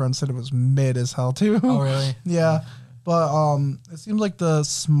 but my friend said it was mid as hell too. Oh, really? Yeah, but it seems like the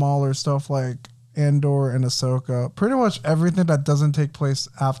smaller stuff like Andor and Ahsoka, pretty much everything that doesn't take place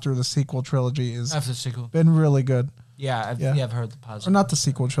after the sequel trilogy been really good. Yeah, I've heard the positive. Or not the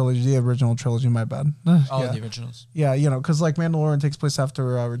sequel trilogy, the original trilogy, my bad. The originals. Yeah, you know, because like Mandalorian takes place after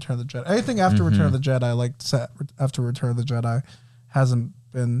Return of the Jedi. Anything after Return of the Jedi, like after Return of the Jedi, hasn't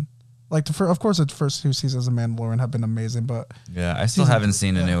been... Like, of course, the first two seasons of Mandalorian have been amazing, but... Yeah, I still haven't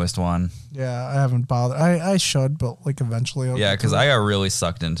seen the newest one. Yeah, I haven't bothered. I should, but, like, eventually... Yeah, because I got really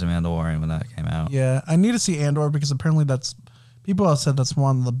sucked into Mandalorian when that came out. Yeah, I need to see Andor because apparently that's... People have said that's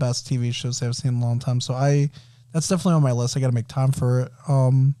one of the best TV shows they've seen in a long time, so that's definitely on my list. I got to make time for it.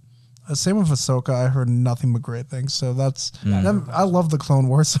 Same with Ahsoka. I heard nothing but great things, so that's... I love the Clone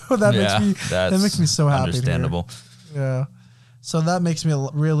Wars, so that makes me so happy. Understandable. Yeah. So that makes me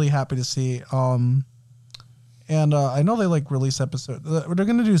really happy to see. And I know they like release episode. They're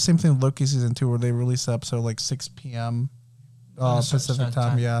going to do the same thing with Loki season 2 where they release the episode like 6 p.m. Pacific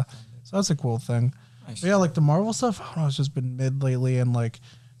time. Yeah. So that's a cool thing. Nice. But yeah, like the Marvel stuff, I don't know, it's just been mid lately. And like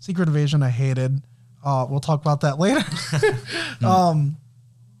Secret Invasion, I hated. We'll talk about that later.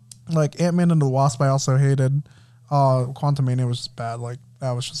 Like Ant-Man and the Wasp, I also hated. Quantumania was just bad. Like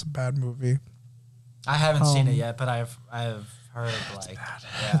that was just a bad movie. I haven't seen it yet, but I've heard like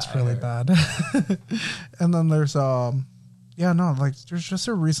it's really bad. And then there's there's just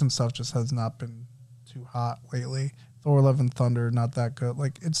their recent stuff just has not been too hot lately. Thor: Love and Thunder, not that good.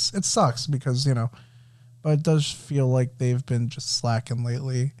 Like it sucks because but it does feel like they've been just slacking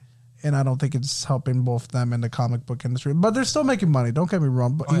lately, and I don't think it's helping both them and the comic book industry. But they're still making money. Don't get me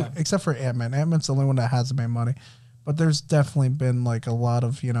wrong. But except for Ant-Man, Ant-Man's the only one that hasn't made money. But there's definitely been like a lot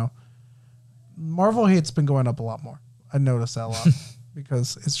of Marvel hate's been going up a lot more. I noticed that a lot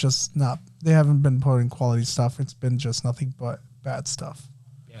because it's just not. They haven't been putting quality stuff. It's been just nothing but bad stuff.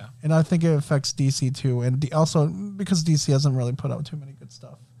 Yeah, and I think it affects DC too, and also because DC hasn't really put out too many good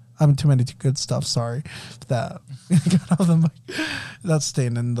stuff. Too many good stuff. Sorry, that got off the mic. That's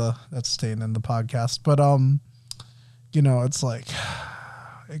staying in the podcast. But it's like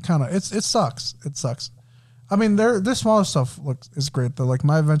it sucks. It sucks. I mean, their smaller stuff is great though. Like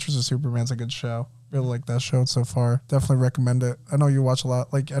My Adventures of Superman's a good show. Really like that show so far. Definitely recommend it. I know you watch a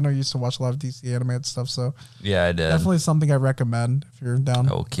lot. Like I know you used to watch a lot of DC animated stuff. So yeah, I did. Definitely something I recommend if you're down.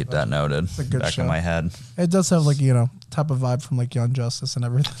 I will keep that noted. It's a good back show. In my head. It does have like type of vibe from like Young Justice and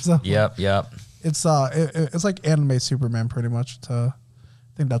everything. So yep. It's it's like anime Superman pretty much. I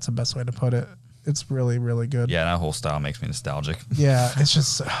think that's the best way to put it. It's really, really good. Yeah, that whole style makes me nostalgic. Yeah, it's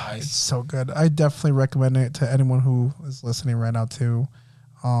just it's so good. I definitely recommend it to anyone who is listening right now too.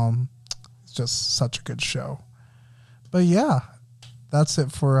 It's just such a good show. But yeah, that's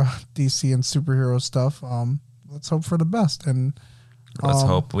it for DC and superhero stuff. Let's hope for the best and let's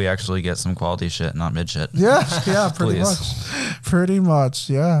hope we actually get some quality shit, not mid shit. Yeah, pretty much.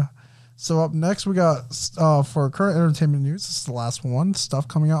 Yeah. So up next we got for current entertainment news. This is the last one. Stuff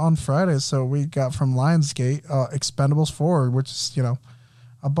coming out on Friday. So we got from Lionsgate, Expendables 4, which is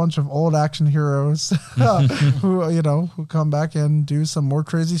a bunch of old action heroes who come back and do some more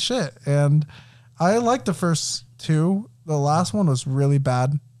crazy shit. And I like the first two. The last one was really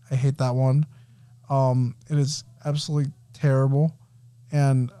bad. I hate that one. It is absolutely terrible.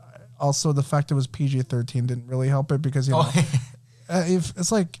 And also the fact it was PG-13 didn't really help it because, if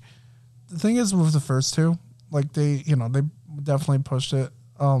it's like, the thing is with the first two, like they definitely pushed it.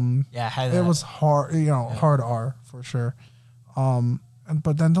 It was hard, hard R for sure.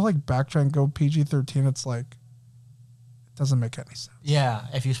 But then to like backtrack and go PG-13, it's like, it doesn't make any sense. Yeah,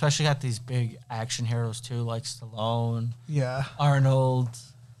 if you especially got these big action heroes too, like Stallone, Arnold,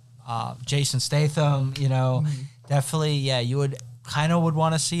 Jason Statham, definitely, you would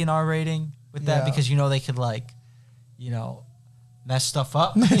want to see an R rating with that because they could mess stuff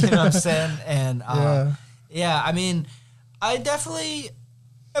up. You know what I'm saying? And I mean, I definitely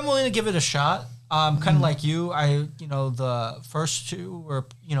am willing to give it a shot. Kind of like you, the first two were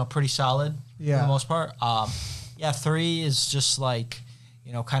pretty solid for the most part. 3 is just like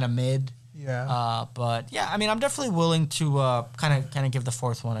kind of mid. But I mean, I'm definitely willing to kind of give the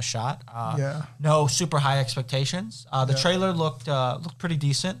fourth one a shot. No super high expectations. The trailer looked pretty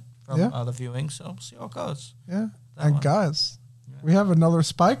decent from the viewing, so we'll see how it goes. Guys, we have another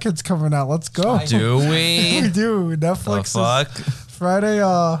Spy Kids coming out. Let's go. Do we? We do. Netflix. The fuck? Friday,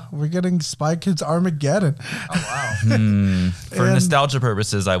 we're getting Spy Kids Armageddon. Oh, wow. For nostalgia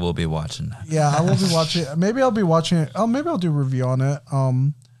purposes, I will be watching. Yeah, I will be watching it. Maybe I'll be watching it. Oh, maybe I'll do a review on it.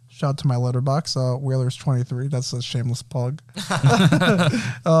 Shout out to my letterbox, Whalers23. That's a shameless plug.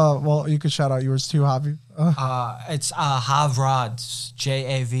 Well, you could shout out yours too, Javi. It's Havrodz,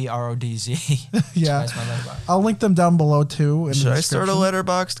 Javrodz. Yeah, I'll link them down below too. Should I start a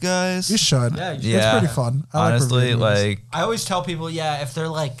letterbox, guys? You should. Yeah, it's pretty fun. Honestly, I always tell people, if they're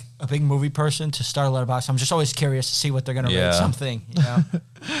like a big movie person, to start a letterbox. I'm just always curious to see what they're gonna rate something.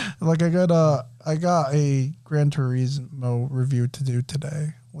 Like I got a Gran Turismo review to do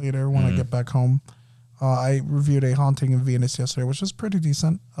today. Later when I get back home, I reviewed A Haunting in Venus yesterday, which was pretty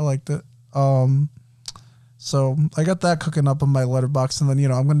decent. I liked it. So I got that cooking up on my letterbox, and then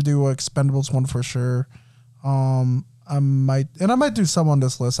I'm gonna do Expendables one for sure. I might do some on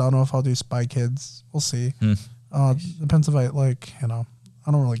this list. I don't know if I'll do Spy Kids. We'll see. Depends if I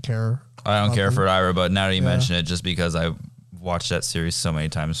I don't really care. I don't care for it either, but now that you mention it, just because I watched that series so many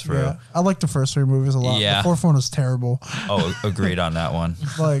times through. Yeah. I like the first 3 movies a lot. The fourth one was terrible. Oh, agreed on that one.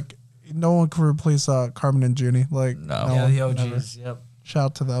 Like, no one could replace Carmen and Junie. Like, no. The OGs. Never. Yep. Shout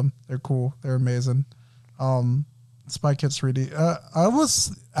out to them. They're cool. They're amazing. Spy Kids 3D. I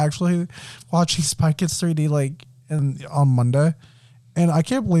was actually watching Spy Kids 3D on Monday, and I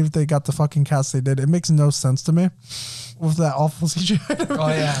can't believe they got the fucking cast they did. It makes no sense to me with that awful CGI.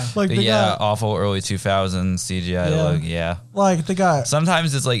 Oh yeah, awful early 2000s CGI look. Like they got.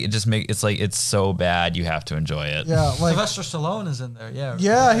 Sometimes it's like it's so bad you have to enjoy it. Yeah, like Sylvester Stallone is in there.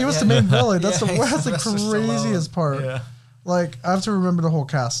 Yeah, he was the main villain. That's the craziest part. Yeah. Like I have to remember the whole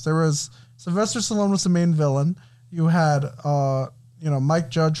cast. There was Sylvester Stallone was the main villain. You had Mike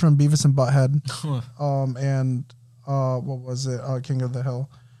Judge from Beavis and Butthead, and what was it? King of the Hill.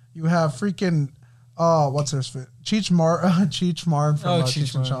 You have freaking what's her name? Cheech Marin from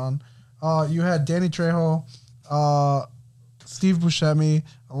Cheech and Chong. You had Danny Trejo, Steve Buscemi,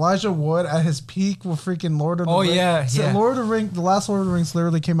 Elijah Wood at his peak with freaking Lord of the Rings. Lord of the Rings. The last Lord of the Rings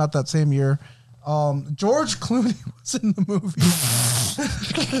literally came out that same year. George Clooney was in the movie.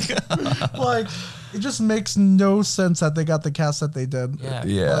 Like, it just makes no sense that they got the cast that they did.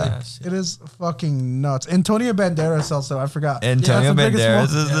 It is fucking nuts. Antonio Banderas also, I forgot. Antonio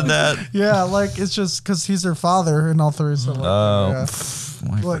Banderas is in that? Yeah, like, it's just because he's their father in all 3. So I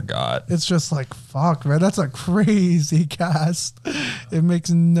forgot. It's just like, fuck, man, that's a crazy cast. It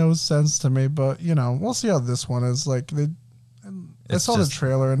makes no sense to me, but, we'll see how this one is. Like, I saw the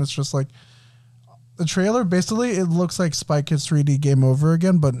trailer, and it's just like, the trailer, basically, it looks like Spy Kids 3D Game Over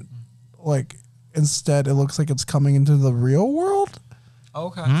again, but, like, instead, it looks like it's coming into the real world.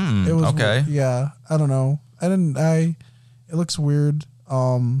 Okay. It was okay. Weird. Yeah, I don't know. It looks weird.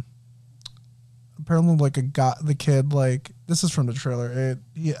 Apparently, like, the kid, like, this is from the trailer.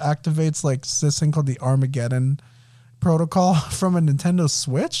 He activates, like, this thing called the Armageddon protocol from a Nintendo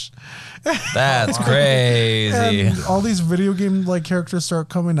Switch. That's crazy. And all these video game like characters start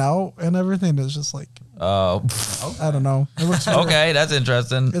coming out and everything. It's just like, I don't know. It looks okay, that's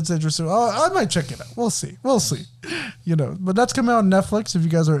interesting. It's interesting. I might check it out. We'll see. But that's coming out on Netflix if you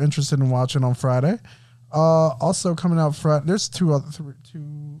guys are interested in watching on Friday. Also coming out Friday. There's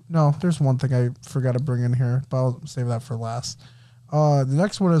there's one thing I forgot to bring in here, but I'll save that for last. The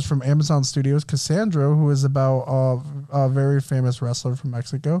next one is from Amazon Studios, Cassandra, who is about a very famous wrestler from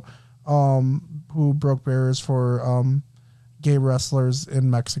Mexico, who broke barriers for gay wrestlers in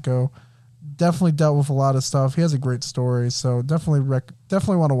Mexico. Definitely dealt with a lot of stuff. He has a great story, so definitely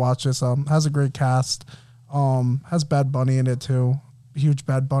want to watch this. Has a great cast. Has Bad Bunny in it too. Huge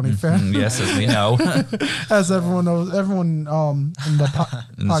Bad Bunny fan. Yes, as we know. As everyone knows, everyone in the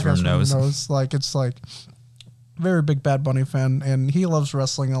podcast knows. Like, it's like very big Bad Bunny fan, and he loves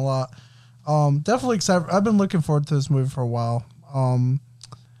wrestling a lot. Definitely excited. I've been looking forward to this movie for a while.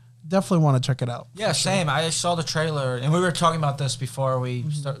 Definitely want to check it out. Yeah, same. I saw the trailer, and we were talking about this before we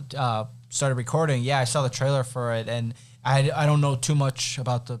started recording. Yeah, I saw the trailer for it, and I don't know too much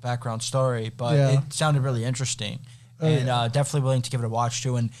about the background story, but it sounded really interesting. And definitely willing to give it a watch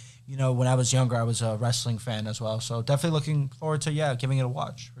too. And when I was younger, I was a wrestling fan as well. So definitely looking forward to giving it a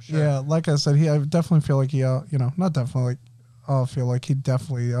watch for sure. Yeah, like I said, I definitely feel like he not definitely, I feel like he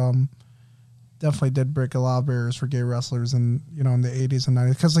definitely did break a lot of barriers for gay wrestlers in the 80s and 90s.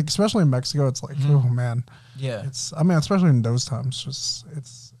 Because especially in Mexico, it's like oh man, yeah. Especially in those times,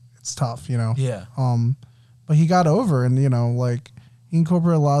 it's tough, Yeah. But he got over, and he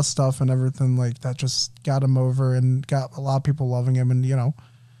incorporated a lot of stuff and everything like that just got him over and got a lot of people loving him. And,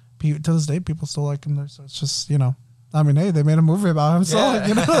 to this day, people still like him there. So it's just, hey, they made a movie about him. So,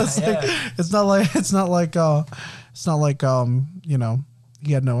 it's not like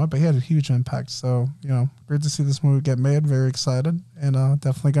he had no, but he had a huge impact. So, great to see this movie get made. Very excited, and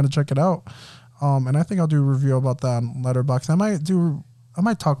definitely going to check it out. And I think I'll do a review about that on Letterboxd. I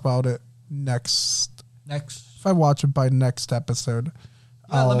might talk about it next. If I watch it by next episode,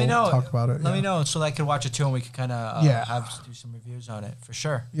 let me know. Talk about it. Let me know so I can watch it too, and we can kind of do some reviews on it for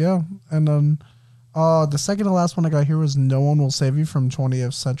sure. Yeah, and then the second to last one I got here was No One Will Save You from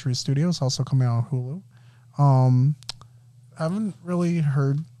 20th Century Studios, also coming out on Hulu. I haven't really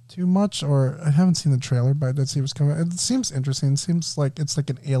heard too much, or I haven't seen the trailer, but let's see what's coming. It seems interesting. It seems like it's like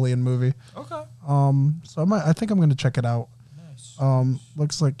an alien movie. Okay. So I think I'm going to check it out. Nice.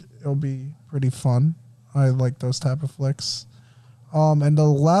 Looks like it'll be pretty fun. I like those type of flicks. And the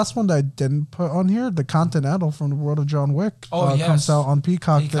last one that I didn't put on here, The Continental from the world of John Wick, comes out on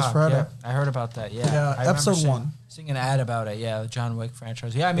Peacock this Friday. Yeah. I heard about that. Yeah, I episode 1. Seeing an ad about it. Yeah, the John Wick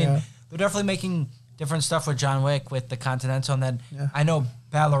franchise. Yeah, I mean, they're definitely making different stuff with John Wick with The Continental, and then I know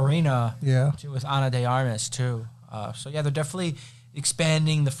Ballerina too, with Ana de Armas too. So yeah, they're definitely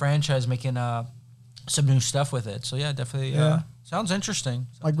expanding the franchise, making some new stuff with it. So yeah, definitely. Sounds interesting.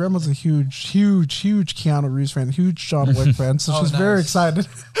 My grandma's a huge Keanu Reeves fan, huge John Wick fan, so she's very excited.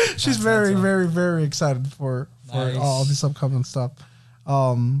 She's very, very, very excited for all this upcoming stuff.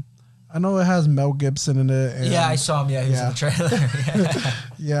 I know it has Mel Gibson in it. And I saw him. Yeah, he was in the trailer.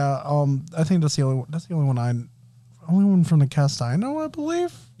 I think that's the only one from the cast I know, I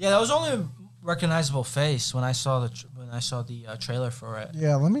believe. Yeah, that was the only recognizable face when I saw the trailer for it.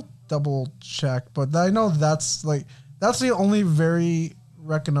 Yeah, let me double check, but I know that's the only very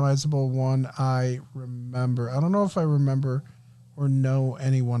recognizable one I remember. I don't know if I remember or know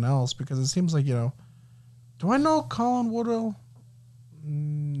anyone else, because it seems like, do I know Colin Woodwell?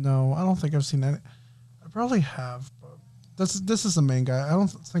 No, I don't think I've seen any. I probably have, but this is the main guy. I don't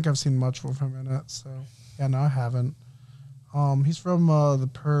think I've seen much of him in it. So, yeah, no, I haven't. He's from The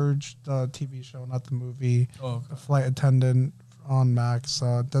Purge, the TV show, not the movie. Oh, okay. The Flight Attendant on Max,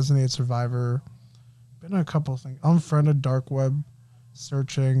 Designated Survivor. Been in a couple of things. Unfriended, Dark Web,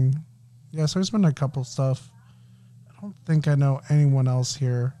 Searching. Yeah, so there's been a couple stuff. I don't think I know anyone else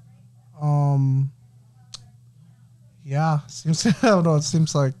here. Yeah, seems I don't know. It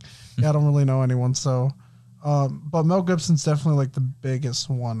seems like I don't really know anyone. So, but Mel Gibson's definitely like the biggest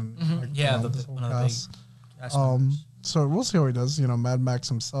one. Mm-hmm. Like, one of the big cast members. So we'll see how he does. Mad Max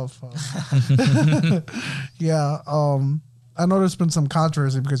himself. I know there's been some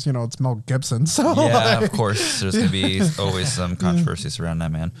controversy because it's Mel Gibson. So of course, there's gonna be always some controversies around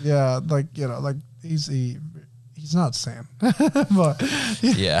that man. Yeah, he's not sane, but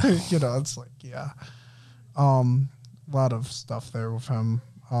it's like a lot of stuff there with him.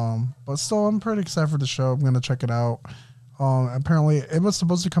 But still, I'm pretty excited for the show. I'm gonna check it out. Apparently, it was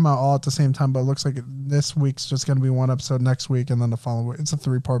supposed to come out all at the same time, but it looks like this week's just going to be one episode next week, and then the following week. It's a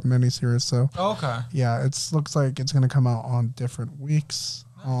 3-part miniseries, so yeah, looks like it's going to come out on different weeks.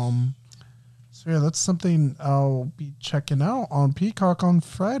 So yeah, that's something I'll be checking out on Peacock on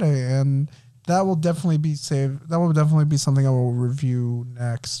Friday, and that will definitely be saved. That will definitely be something I will review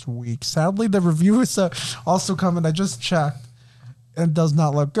next week. Sadly, the review is also coming. I just checked. It does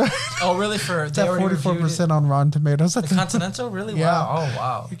not look good. Oh, really? It's at 44% on Rotten Tomatoes. The Continental? Really? Yeah. Wow. Oh,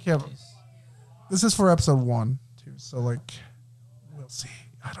 wow. This is for episode 1, too. So, we'll see.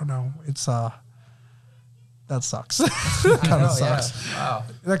 I don't know. It's that sucks. That kind of sucks. Yeah. Wow.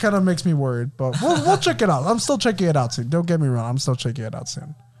 That kind of makes me worried, but we'll check it out. I'm still checking it out soon. Don't get me wrong. I'm still checking it out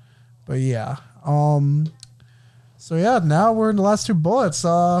soon. But yeah. So yeah, now we're in the last two bullets.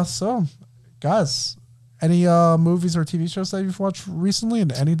 So guys, any movies or TV shows that you've watched recently,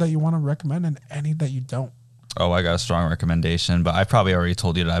 and any that you want to recommend, and any that you don't? Oh, I got a strong recommendation, but I probably already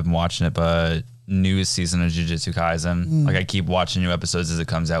told you that I've been watching it, but newest season of Jujutsu Kaisen. Like, I keep watching new episodes as it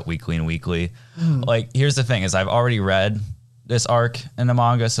comes out weekly and weekly. Like, here's the thing is I've already read this arc in the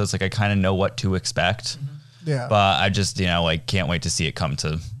manga, so it's like I kind of know what to expect. Yeah. But I just, like, can't wait to see it come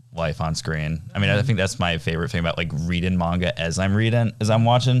to life on screen. I mean, I think that's my favorite thing about, like, reading manga as I'm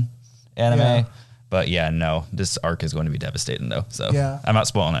watching anime. Yeah. But yeah, no, this arc is going to be devastating though. So Yeah. I'm not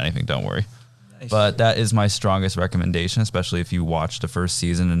spoiling anything, don't worry. Nice. But that is my strongest recommendation, especially if you watched the first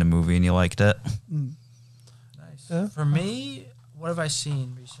season in the movie and you liked it. Nice. Yeah. For me, what have I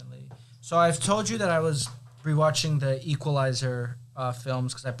seen recently? So I've told you that I was rewatching the Equalizer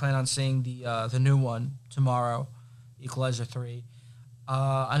films because I plan on seeing the new one tomorrow, Equalizer 3.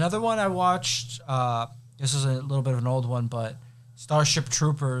 Another one I watched, this is a little bit of an old one, but Starship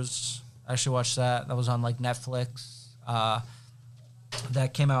Troopers. I actually watched that. That was on like Netflix.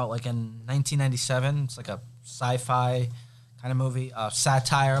 That came out like in 1997. It's like a sci-fi kind of movie,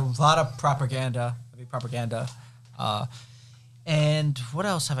 satire, a lot of propaganda, heavy propaganda. And what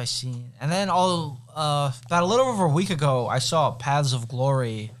else have I seen? And then about a little over a week ago, I saw Paths of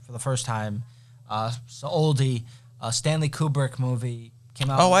Glory for the first time. So oldie, Stanley Kubrick movie came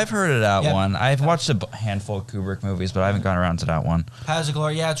out. Oh, I've heard of that Yeah. one. I've watched a handful of Kubrick movies, but I haven't gone around to that one. Paths of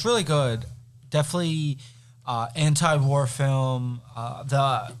Glory, yeah, it's really good. Definitely anti-war film.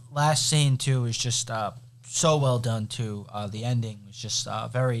 The last scene too is just so well done too. The ending is just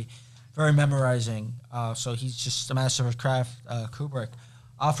very, very memorizing. So he's just a master of craft, Kubrick.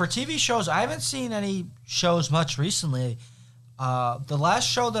 For TV shows, I haven't seen any shows much recently. The last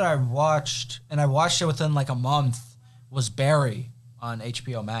show that I watched, and I watched it within like a month, was Barry on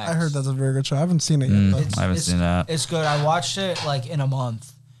HBO Max. I heard that's a very good show. I haven't seen it yet. But I haven't seen that. It's good. I watched it like in a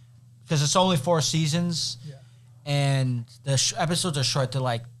month because it's only 4 seasons, and the episodes are short. They're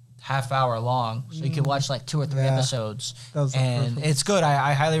like half-hour long, so you can watch like 2 or 3 episodes, and it's good.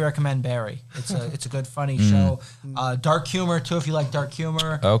 I highly recommend Barry. It's a good, funny show. Dark humor too, if you like dark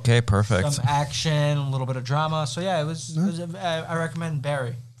humor. Okay, perfect. Some action, a little bit of drama. So yeah, I recommend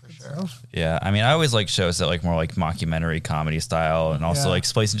Barry for sure. Yeah, I mean, I always like shows that like more like mockumentary comedy style, and also like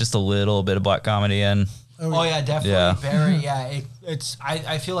splicing just a little bit of black comedy in. Oh yeah, definitely. Yeah. Barry, yeah. It's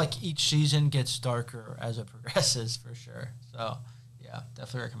I feel like each season gets darker as it progresses for sure. So yeah,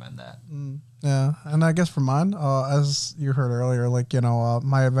 definitely recommend that. Yeah, and I guess for mine, as you heard earlier, like,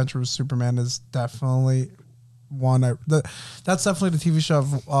 My Adventure with Superman is definitely one. That's definitely the TV show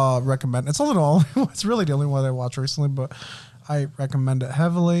I've recommend. It's it's really the only one I watched recently, but I recommend it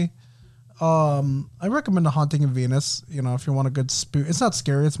heavily. I recommend The Haunting of Venus. If you want a good spook, it's not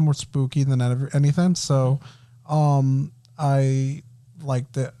scary. It's more spooky than anything. So, I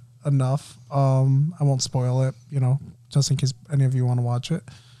liked it enough. I won't spoil it. Just in case any of you want to watch it.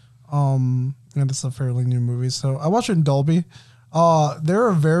 And it's a fairly new movie, so I watched it in Dolby. There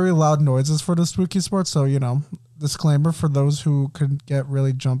are very loud noises for the spooky sport, so disclaimer for those who could get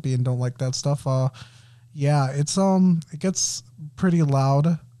really jumpy and don't like that stuff. It gets pretty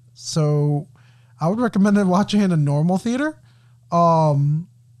loud. So I would recommend watching it in a normal theater.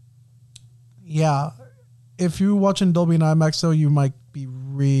 If you watch in Dolby and IMAX, though, you might be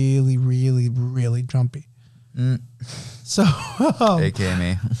really, really, really jumpy. So, AKA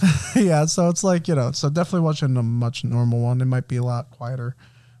me. yeah, so it's like, so definitely watching a much normal one. It might be a lot quieter.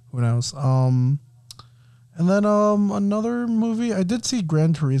 Who knows? And then another movie, I did see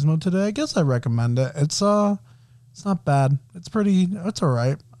Gran Turismo today. I guess I recommend it. It's not bad. It's all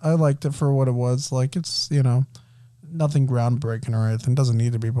right. I liked it for what it was. Like, it's, nothing groundbreaking or anything. Doesn't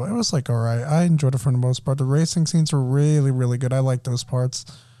need to be, but it was like all right. I enjoyed it for the most part. The racing scenes were really, really good. I like those parts.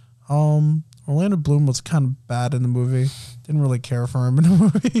 Orlando Bloom was kind of bad in the movie. Didn't really care for him in the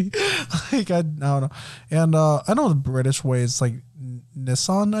movie. Like, I don't know. And I know the British way is like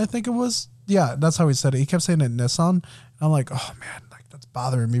Nissan, I think it was. Yeah, that's how he said it. He kept saying it Nissan. And I'm like, oh man, like that's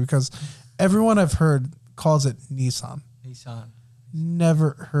bothering me because everyone I've heard calls it Nissan.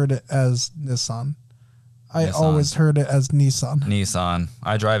 Never heard it as Nissan. I always heard it as Nissan. Nissan.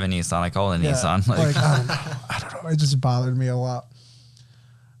 I drive a Nissan. I call it a Nissan. Like, I don't know. It just bothered me a lot.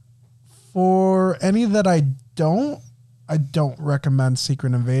 For any that I don't recommend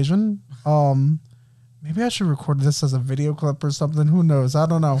Secret Invasion. Maybe I should record this as a video clip or something. Who knows? I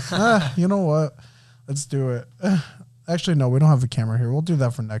don't know. You know what? Let's do it. Actually, no, we don't have a camera here. We'll do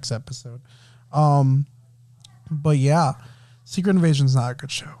that for next episode. But yeah, Secret Invasion is not a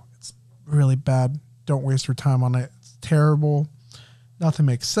good show. It's really bad. Don't waste your time on it. It's terrible. Nothing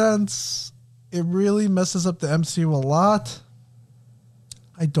makes sense. It really messes up the MCU a lot.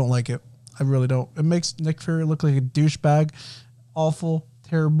 I don't like it. I really don't. It makes Nick Fury look like a douchebag. Awful,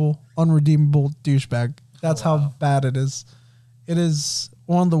 terrible, unredeemable douchebag. That's how bad it is. It is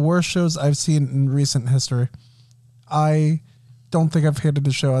one of the worst shows I've seen in recent history. I don't think I've hated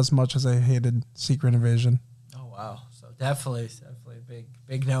the show as much as I hated Secret Invasion. Oh, wow. So definitely a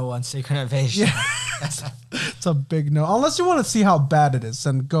big no on Secret Invasion. Yeah. It's a big no. Unless you want to see how bad it is,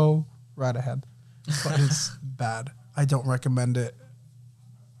 then go right ahead. But it's bad. I don't recommend it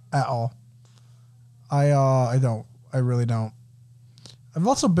at all. I don't. I really don't. I've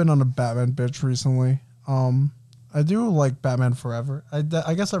also been on a Batman bitch recently. I do like Batman Forever.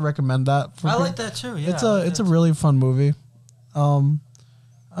 I guess I recommend that. I like that too. Yeah, it's a really fun movie.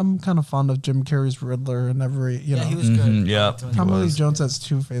 I'm kind of fond of Jim Carrey's Riddler and every he was good. Yeah, Tommy Lee Jones as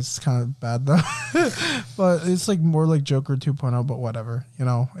Two-Face is kind of bad though, but it's like more like Joker 2.0. But whatever,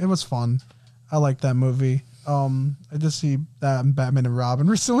 it was fun. I like that movie. I just see that in Batman and Robin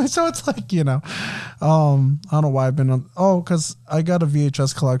recently, so it's like I don't know why I've been on. Because I got a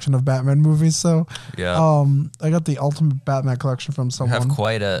VHS collection of Batman movies, so yeah. I got the Ultimate Batman collection from someone. You have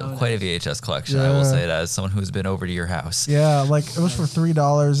quite a VHS collection. Yeah. I will say that as someone who's been over to your house. Yeah, like it was for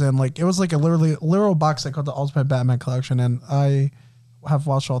 $3, and like it was like a literal box set called the Ultimate Batman collection, and I have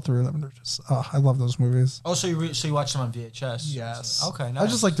watched all three of them. They're just I love those movies. Oh, so you watched them on VHS? Yes. Okay, nice. I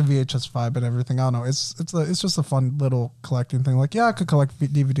just like the VHS vibe and everything. I don't know. It's just a fun little collecting thing. Like, yeah, I could collect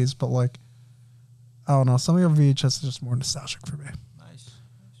DVDs, but like, I don't know. Some of your VHS is just more nostalgic for me. Nice.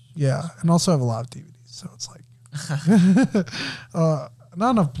 Yeah, and also I have a lot of DVDs, so it's like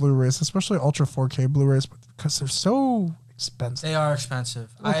not enough Blu-rays, especially Ultra 4K Blu-rays, because they're so expensive. They are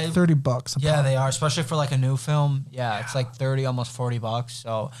expensive. Like $30. Yeah, they are, especially for like a new film. Yeah, it's like 30, almost $40.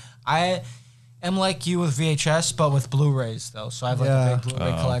 So I am like you with VHS, but with Blu-rays though. So I have like a big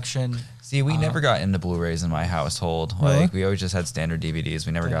Blu-ray collection. See, we never got into Blu-rays in my household. Really? Like, we always just had standard DVDs.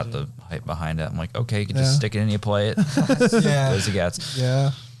 We never got the hype behind it. I'm like, okay, you can just stick it in, you play it. Yeah. Those it gets. Yeah.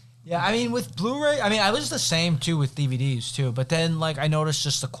 Yeah, I mean, with Blu-ray, I was the same too with DVDs too. But then, like, I noticed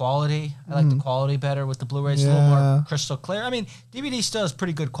just the quality. I like the quality better with the Blu-rays. A little more crystal clear. I mean, DVD still has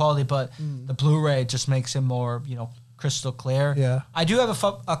pretty good quality, but the Blu-ray just makes it more, crystal clear. Yeah. I do have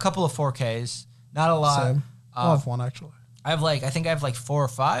a couple of 4Ks. Not a lot. Same. I have one actually. I think I have like 4 or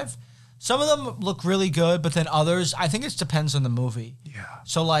 5. Some of them look really good, but then others, I think it depends on the movie. Yeah.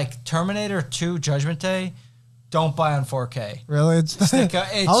 So like Terminator 2 Judgment Day, don't buy on 4K. Really?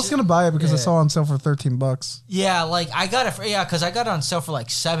 I was gonna buy it because I saw it on sale for $13. Yeah, like I got it because I got it on sale for like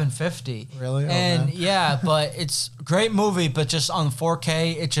 $7.50. Really? And man. yeah, but it's a great movie, but just on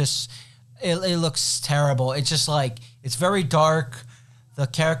 4K, it looks terrible. It's just like it's very dark. The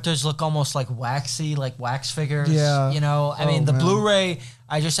characters look almost like waxy, like wax figures. Yeah. I mean, the Blu-ray.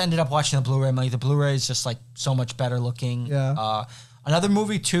 I just ended up watching the Blu-ray. Like the Blu-ray is just like so much better looking. Yeah. Another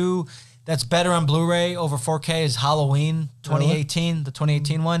movie too that's better on Blu-ray over 4K is Halloween 2018, the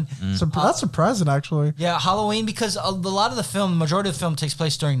 2018 one. So that's surprising, actually. Yeah, Halloween, because a lot of the majority of the film takes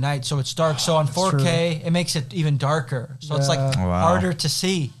place during night, so it's dark. So on 4K, it makes it even darker. So it's like harder to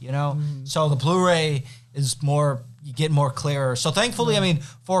see, So the Blu-ray is more, you get more clearer. So thankfully,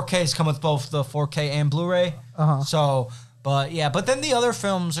 4Ks come with both the 4K and Blu-ray. So, but then the other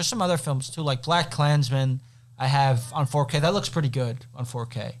films, there's some other films too, like Black Klansman I have on 4K. That looks pretty good on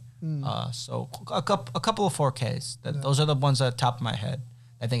 4K. So a couple of 4Ks. Those are the ones at the top of my head.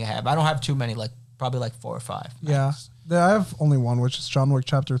 I think I have. I don't have too many. Like probably like 4 or 5. Yeah, I have only one, which is John Wick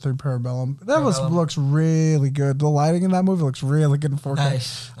Chapter 3 Parabellum. That looks really good. The lighting in that movie looks really good in 4K.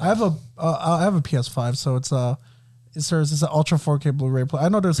 Nice. I have a PS5, so it's an Ultra 4K Blu-ray. I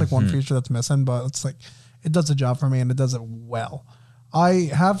know there's like one feature that's missing, but it's like it does the job for me and it does it well. I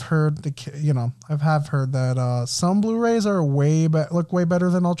have heard that some Blu-rays are look way better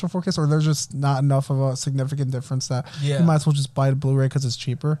than Ultra 4K, or there's just not enough of a significant difference that you might as well just buy the Blu-ray because it's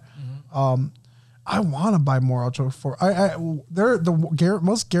cheaper. I want to buy more Ultra 4. They're the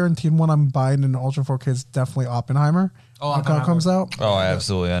most guaranteed one I'm buying in Ultra 4K is definitely Oppenheimer. Oh, when it comes out. Oh, I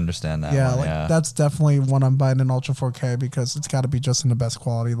absolutely understand that. Yeah, that's definitely one I'm buying in Ultra 4K because it's got to be just in the best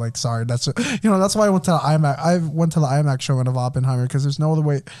quality. Like, sorry, that's that's why I went to the IMAX. I went to the IMAX showing of Oppenheimer because there's no other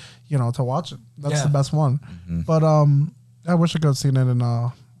way, to watch it. That's the best one. But I wish I could have seen it in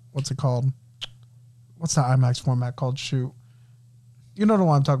what's it called? What's the IMAX format called? Shoot. You know the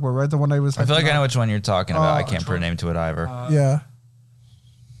one I'm talking about, right? The one I was. I feel like I know which one you're talking about. I can't put a name to it either. Yeah.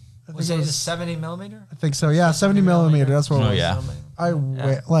 Was it 70 millimeter? I think so. Yeah, 70 millimeter. That's what it was. Yeah.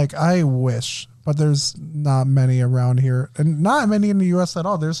 I wish, but there's not many around here, and not many in the U.S. at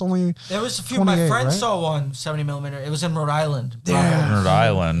all. There was a few. My friend saw one 70 millimeter. It was in Rhode Island. Yeah. Rhode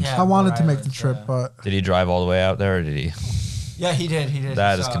Island. I wanted to make the trip, but did he drive all the way out there, or did he? Yeah, he did.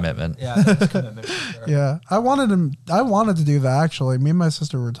 That is commitment. Yeah, that's commitment. For sure. Yeah, I wanted to do that actually. Me and my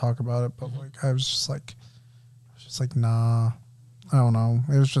sister were talking about it, but like I was just like, nah, I don't know.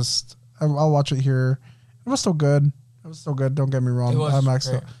 It was just I'll watch it here. It was still good. Don't get me wrong. It was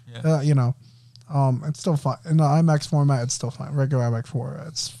IMAX, great. it's still fine in the IMAX format. It's still fine. Regular IMAX format,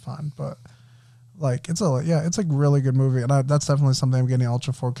 it's fine. But like it's a really good movie, and that's definitely something I'm getting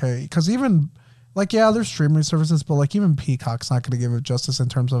Ultra 4K because even. Like, yeah, there's streaming services, but, like, even Peacock's not going to give it justice in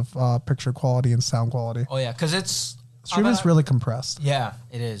terms of picture quality and sound quality. Oh, yeah, because it's... Streaming's really compressed. Yeah,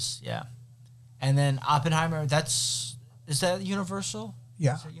 it is, yeah. And then Oppenheimer, is that Universal?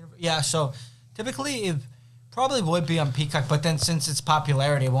 Yeah. Yeah, so typically it probably would be on Peacock, but then since its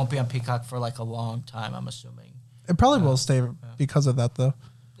popularity, it won't be on Peacock for, like, a long time, I'm assuming. It probably will stay because of that, though.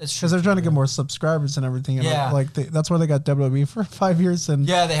 Because they're trying to get more subscribers and everything. That's why they got WWE for 5 years. And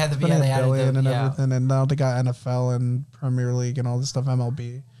they had billion and everything. And now they got NFL and Premier League and all this stuff,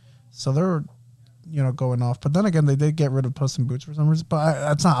 MLB. So they're, going off. But then again, they did get rid of Puss in Boots for some reason. But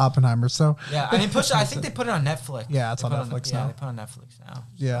that's not Oppenheimer. So yeah, I mean, I think they put it on Netflix. Yeah, it's on Netflix now. Yeah, they put it on Netflix now.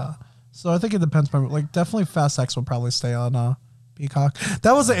 Yeah. So I think it depends. Definitely Fast X will probably stay on Peacock.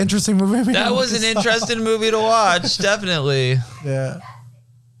 That was an interesting movie. That was an interesting movie to watch. Definitely. Yeah.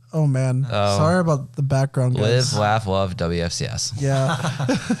 Oh, man. Sorry about the background, guys. Live, laugh, love, WFCS. Yeah.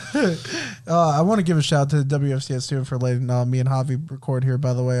 I want to give a shout out to the WFCS, too, for letting me and Javi record here,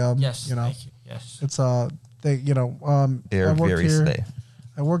 by the way. Yes, thank you. Yes. It's, I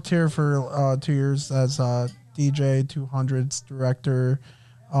worked here for 2 years as DJ, 200's director,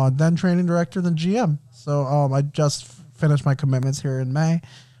 then training director, then GM. So I just finished my commitments here in May.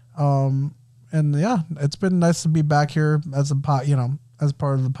 And, yeah, it's been nice to be back here as as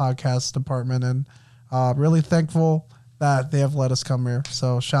part of the podcast department, and really thankful that they have let us come here.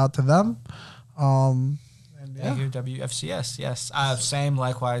 So shout out to them. Thank you, WFCS. Yes, same.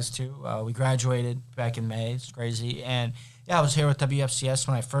 Likewise too. We graduated back in May. It's crazy, and yeah, I was here with WFCS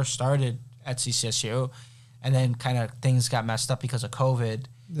when I first started at CCSU, and then kind of things got messed up because of COVID.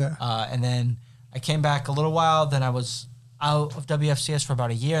 Yeah. And then I came back a little while. Then I was out of WFCS for about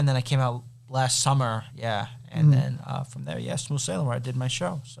a year, and then I came out last summer. Yeah. And then from there, Smooth Sailing, where I did my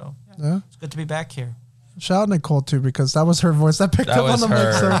show. So, it's good to be back here. Shout out Nicole, too, because that was her voice that picked up on the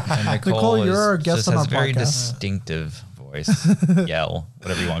mic. So Nicole, you're our guest on our podcast. Very distinctive voice. Yell,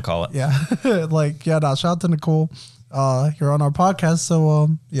 whatever you want to call it. Yeah. Shout out to Nicole. You're on our podcast, so,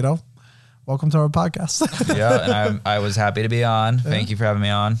 welcome to our podcast. Yeah, and I was happy to be on. Thank you for having me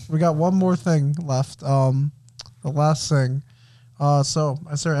on. We got one more thing left. The last thing. So,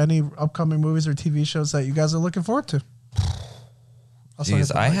 is there any upcoming movies or TV shows that you guys are looking forward to?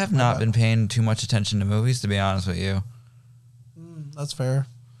 Jeez, I have not been paying too much attention to movies, to be honest with you. That's fair.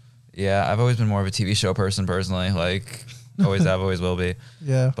 Yeah, I've always been more of a TV show person, personally. Like, always have, always will be.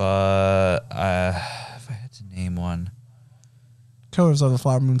 Yeah. But if I had to name one. Killers of the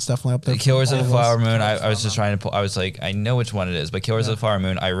Flower Moon's definitely up there. Killers of the Flower Moon, I was just trying to pull, I was like, I know which one it is, but Killers of the Flower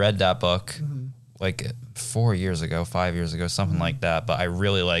Moon, I read that book. Like 4 years ago, 5 years ago, something like that. But I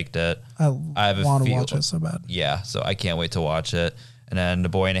really liked it. I want to watch it so bad. Yeah, so I can't wait to watch it. And then The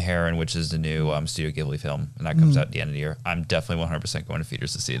Boy and a Heron, which is the new Studio Ghibli film, and that comes out at the end of the year. I'm definitely 100% going to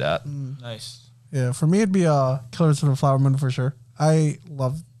theaters to see that. Nice. Yeah, for me it'd be Killers of the Flower Moon for sure. I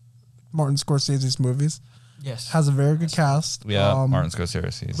love Martin Scorsese's movies. Yes, has a very good cast. Yeah, Martin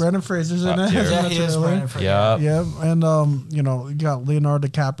Scorsese. Brandon Fraser's in it. Yeah, he is Brandon Fraser. Yeah, and you got Leonardo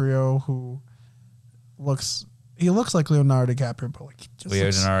DiCaprio, who looks like Leonardo DiCaprio, but like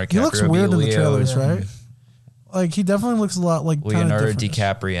he looks weird in the trailers, right? Like he definitely looks a lot like Leonardo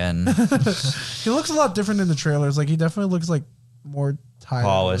DiCaprio. He looks a lot different in the trailers. Like he definitely looks like more tired,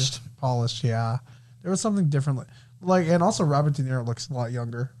 polished. Yeah, there was something different. Like, and also Robert De Niro looks a lot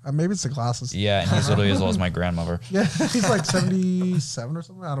younger. Maybe it's the glasses. Yeah, and he's literally as old as my grandmother. Yeah, he's like 77 or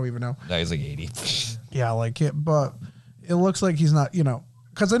something. I don't even know. No, he's like 80. Yeah, like it, but it looks like he's not,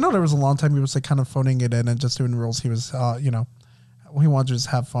 because I know there was a long time he was like kind of phoning it in and just doing roles he was, he wanted to just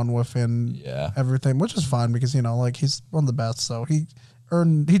have fun with and everything, which is fine because, like he's one of the best. So he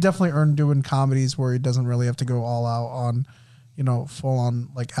definitely earned doing comedies where he doesn't really have to go all out on, full on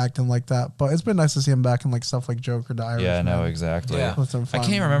like acting like that. But it's been nice to see him back in like stuff like Joker, The Irishman. Yeah, no, exactly. Yeah. I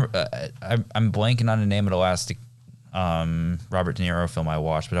can't remember. I'm blanking on the name of the last Robert De Niro film I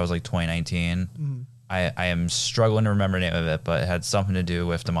watched, but that was like 2019. I am struggling to remember the name of it, but it had something to do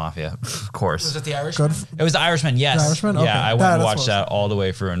with the mafia, of course. Was it The Irishman? It was The Irishman, yes. The Irishman? Okay. Yeah, I went and That's watched what that all the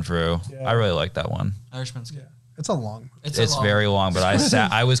way through and through. Yeah. I really liked that one. Irishman's good. It's a long. It's very long, but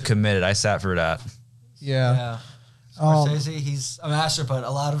I was committed. I sat through that. Yeah. Scorsese, he's a master, but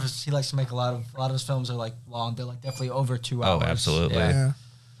he likes to make a lot of his films are like long. They're like definitely over 2 hours. Oh, absolutely. Yeah.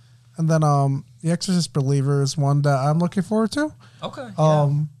 And then The Exorcist Believer is one that I'm looking forward to. Okay.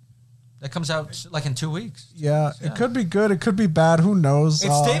 That comes out like in 2 weeks. Yeah, it could be good. It could be bad. Who knows?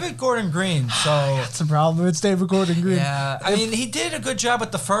 It's David Gordon Green, so that's the problem. It's David Gordon Green. Yeah, I mean, he did a good job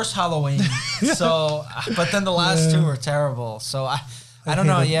with the first Halloween. So, but then the last two were terrible. So I don't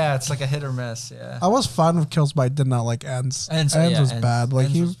know. Yeah, it's like a hit or miss. Yeah. I was fine with Kills, but I did not like Ends. Ends was bad. Like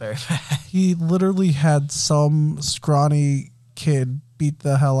Ends was very bad. He literally had some scrawny kid beat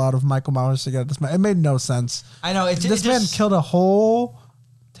the hell out of Michael Myers to get this man. It made no sense. I know. This man killed a whole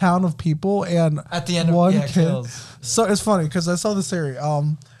town of people, and at the end one of kid. Kills. So it's funny because I saw this theory.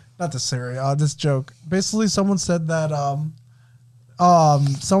 Not this theory. This joke. Basically, someone said that.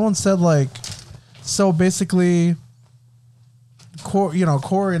 Someone said like, so basically,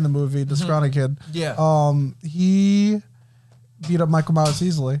 Corey in the movie, the scrawny kid. Yeah. He beat up Michael Myers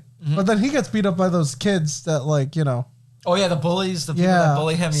easily, but then he gets beat up by those kids that Oh yeah, the bullies, the people that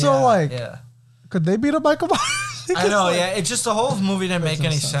bully him. So could they beat up Michael Myers? I know, it's just the whole movie didn't make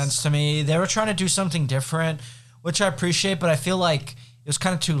any sense to me. They were trying to do something different, which I appreciate, but I feel like it was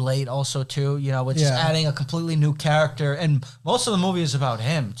kind of too late also too, with just adding a completely new character. And most of the movie is about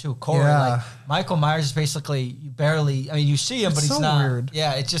him too, Corey. Yeah. Like Michael Myers is basically you see him, but he's so not. Weird.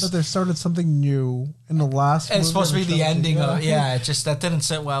 Yeah, it's just. But they started something new in the last movie. It's supposed to be the ending of, it just, that didn't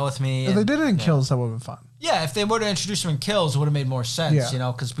sit well with me. If they did it in Kills, that would have been fun. Yeah, if they would have introduced him in Kills, it would have made more sense,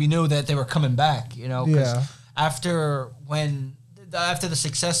 because we knew that they were coming back, because after the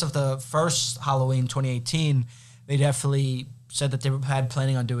success of the first Halloween 2018, they definitely said that they had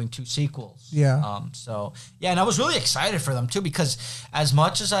planning on doing 2 sequels. Yeah. And I was really excited for them too, because as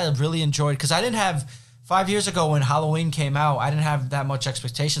much as I really enjoyed, because I didn't have 5 years ago when Halloween came out, I didn't have that much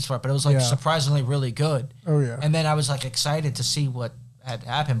expectations for it, but it was like surprisingly really good. Oh yeah. And then I was like excited to see what had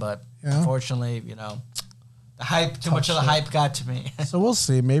happened, but unfortunately, the hype, too much of the hype got to me. So we'll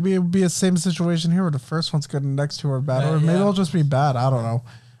see. Maybe it would be the same situation here where the first one's good and the next 2 are bad. Or maybe it'll just be bad. I don't know.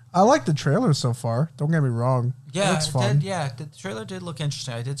 I like the trailer so far. Don't get me wrong. Yeah, it looks fun. The trailer did look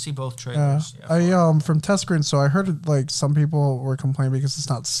interesting. I did see both trailers. From test screen, so I heard like some people were complaining because it's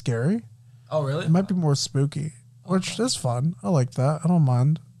not scary. Oh, really? It might be more spooky, which is fun. I like that. I don't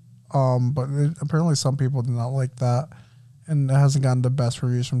mind. But apparently some people did not like that. And it hasn't gotten the best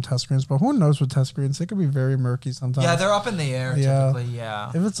reviews from test screens, but who knows with test screens? They could be very murky sometimes. Yeah, they're up in the air typically,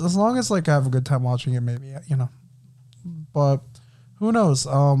 If it's as long as I have a good time watching it, maybe, But who knows?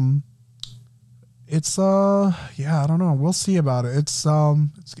 It's I don't know. We'll see about it. It's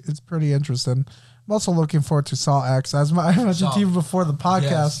pretty interesting. I'm also looking forward to Saw X. As I mentioned to you before the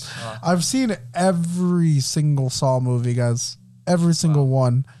podcast, I've seen every single Saw movie, guys. Every single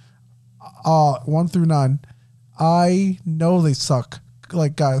one. 1 through 9. I know they suck.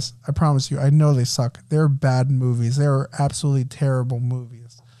 Like, guys, I promise you, I know they suck. They're bad movies. They're absolutely terrible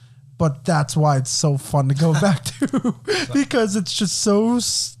movies. But that's why it's so fun to go back to, because it's just so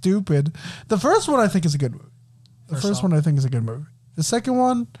stupid. The first one I think is a good movie. The first one I think is a good movie. The second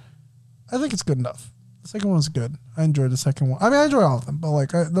one, I think it's good enough. The second one's good. I enjoyed the second one. I mean, I enjoy all of them, but like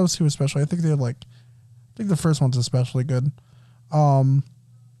those 2 especially. I think they're like, I think the first one's especially good.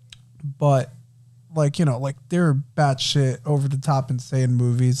 But like, like they're batshit over the top insane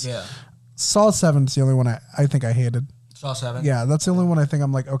movies. Yeah. Saw 7 is the only one I think I hated. Saw 7? Yeah, that's the only one I think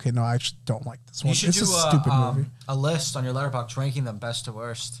I'm like, okay, no, I actually don't like this one. You should it's do a stupid movie. A list on your Letterboxd ranking them best to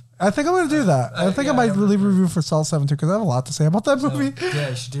worst. I think I'm going to do that. I think I might leave a review for Saw 7 too, because I have a lot to say about that movie. Yeah,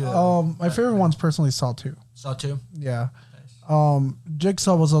 you should do that. My favorite one's personally Saw 2. Saw 2? Yeah. Nice.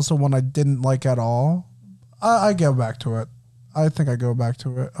 Jigsaw was also one I didn't like at all. I go back to it. I think I go back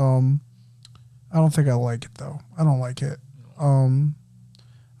to it. I don't think I like it though. I don't like it.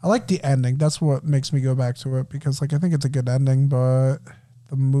 I like the ending. That's what makes me go back to it, because like I think it's a good ending, but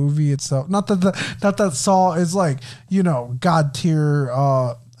the movie itself, not that Saw is like, God tier,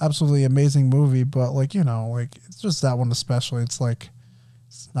 absolutely amazing movie, but like, like it's just that one especially. It's like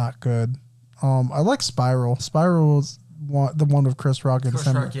it's not good. I like Spiral. Spiral was the one with Chris Rock and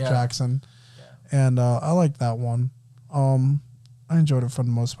Sam Jackson, and I like that one. I enjoyed it for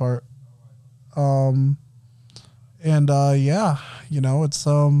the most part. It's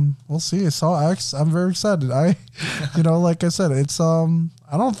we'll see. I saw X. I'm very excited. Like I said, it's I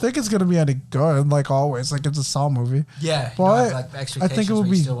I don't think it's gonna be any good. Like always, like it's a Saw movie. Yeah, but I think it will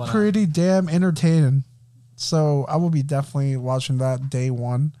be pretty damn entertaining. So I will be definitely watching that day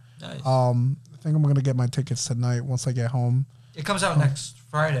one. Nice. I think I'm gonna get my tickets tonight once I get home. It comes out next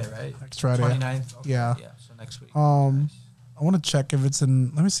Friday, right? Next Friday, 29th. Okay. Yeah. Yeah. So next week. I want to check if it's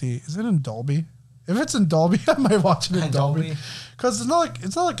in. Let me see. Is it in Dolby? If it's in Dolby, I might watch it in Dolby. Because it's not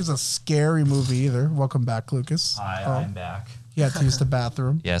like it's a scary movie either. Welcome back, Lucas. Hi, I'm back. You had to use the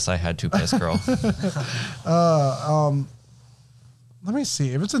bathroom. Yes, I had to piss, girl. Let me see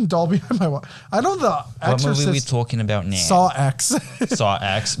if it's in Dolby. I might watch. I know the Exorcist. What movie are we talking about now? Saw X. Saw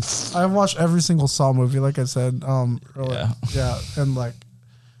X. I've watched every single Saw movie, like I said. Earlier. Yeah, and like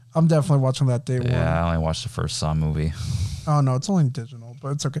I'm definitely watching that day one. Yeah, I only watched the first Saw movie. Oh no, it's only digital, but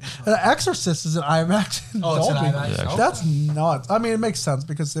it's okay. The Exorcist is an IMAX. Oh, it's an IMAX. Yeah, That's nuts. I mean, it makes sense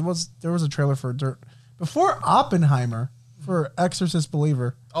because there was a trailer for Dirt before Oppenheimer for Exorcist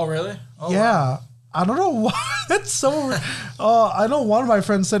Believer. Oh, really? Oh, Yeah. wow. I don't know why. It's so. I know one of my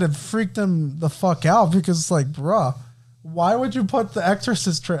friends said it freaked him the fuck out because it's like, bruh, why would you put the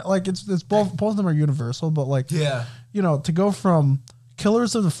Exorcist like it's both of them are Universal, but like Yeah. you know, to go from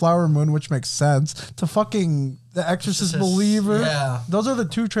Killers of the Flower Moon, which makes sense, to fucking The Exorcist Believer. Yeah. Those are the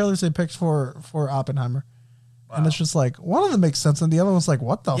two trailers they picked for Oppenheimer. Wow. And it's just like one of them makes sense and the other one's like,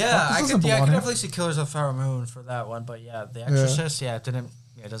 what the Yeah, fuck? I could definitely see Killers of the Flower Moon for that one, but yeah, The Exorcist,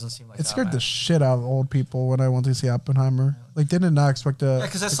 it doesn't seem like it scared that, the shit out of old people when I went to see Oppenheimer. Like, they did not expect to. Yeah,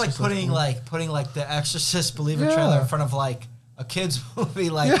 because that's like putting The Exorcist Believer trailer in front of like a kids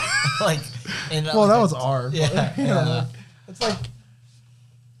movie, like like. Well, that was ours. Yeah, like, it's like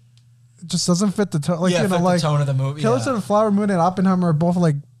it just doesn't fit the tone. Like fit like the tone of the movie. Killers of the Flower Moon and Oppenheimer are both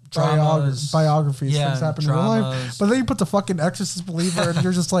like Dramas. biographies. Yeah, Things happen in real life. But then you put the fucking Exorcist Believer, and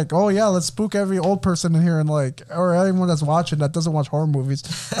you're just like, oh yeah, let's spook every old person in here, and like, or anyone that's watching that doesn't watch horror movies.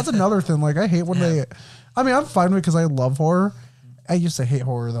 That's another thing. Like, I hate when they. I mean, I'm fine with it because I love horror. I used to hate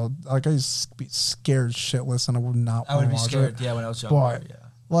horror though. Like, I used to be scared shitless, and I would not. I would be watch scared. it. Yeah, when I was younger. But, yeah.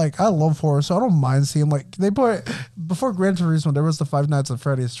 like, I love horror, so I don't mind seeing, like, they put, before Gran Turismo, there was the Five Nights at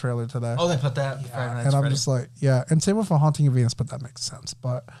Freddy's trailer today. Oh, they put that? Five Nights and I'm Freddy. just like, yeah. And same with A Haunting of Venus, but that makes sense.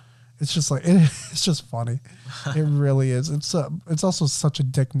 But it's just like, it's just funny. It really is. It's also such a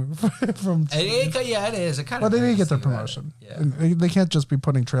dick move from. Yeah, it is. It kind of. But they need to get their promotion. Yeah. And they can't just be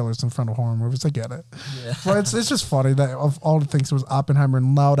putting trailers in front of horror movies. I get it. Yeah. But it's just funny that of all the things, it was Oppenheimer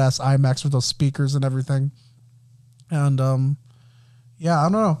and loud ass IMAX with those speakers and everything. And, yeah, I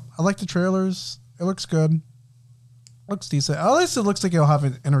don't know. I like the trailers. It looks good. Looks decent. At least it looks like it'll have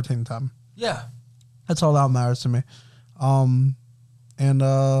an entertaining time. Yeah. That's all that matters to me.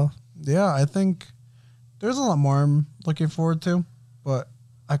 Yeah, I think there's a lot more I'm looking forward to, but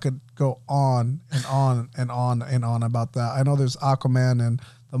I could go on and on and on and on about that. I know there's Aquaman and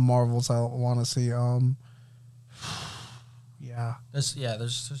the Marvels I want to see. Yeah. There's a few.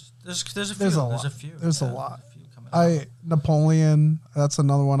 There's a lot. There's a yeah, lot. There's a few coming out. Napoleon. That's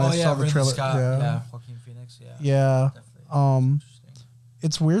another one. I saw the Ridley trailer. Scott, Yeah. Joaquin Phoenix. Yeah. Yeah. Definitely. Interesting.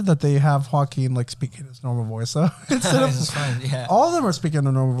 It's weird that they have Joaquin like speaking his normal voice. So instead It's fine, yeah. all of them are speaking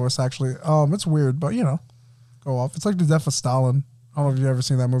their normal voice. Actually, it's weird, but you know, go off. It's like the Death of Stalin. I don't know if you've ever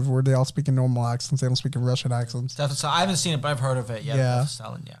seen that movie where they all speak in normal accents. They don't speak in Russian accents. Definitely. I haven't seen it, but I've heard of it. Yeah. Yeah.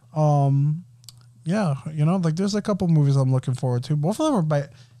 Stalin, yeah. Yeah, you know, like there's a couple movies I'm looking forward to. Both of them are by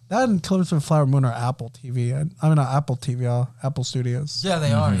that and Killers of the Flower Moon are Apple TV. I mean, not Apple TV, Apple Studios. Yeah,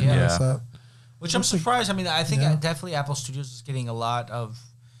 they are. Yeah. So, Which I'm surprised. I mean, I think definitely Apple Studios is getting a lot of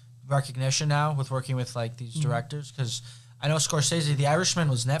recognition now with working with like these directors because I know Scorsese, The Irishman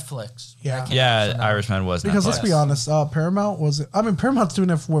was Netflix. Yeah. Irishman was because Netflix. let's be honest, Paramount was. I mean, Paramount's doing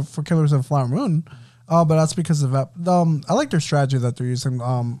it for Killers of the Flower Moon, but that's because of that. I like their strategy that they're using,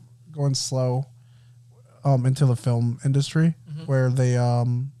 going slow, into the film industry where they,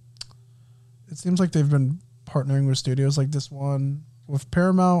 it seems like they've been partnering with studios like this one with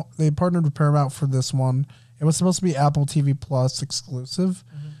Paramount. They partnered with Paramount for this one. It was supposed to be Apple TV Plus exclusive.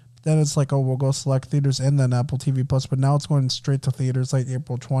 Then it's like, oh, we'll go select theaters and then Apple TV Plus, but now it's going straight to theaters like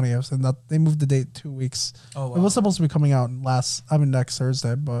April 20th, and that they moved the date 2 weeks. Oh, wow. It was supposed to be coming out next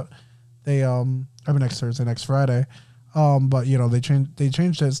Thursday, but they next Friday, but you know they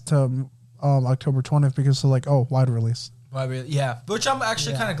changed it to October 20th because they're like, oh, wide release. Yeah, which I'm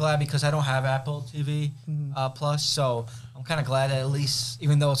actually kind of glad because I don't have Apple TV Plus, so I'm kind of glad that at least,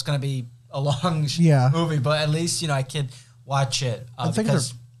 even though it's going to be a long movie, but at least I can watch it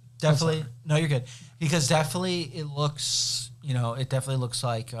because definitely no, you're good because definitely it looks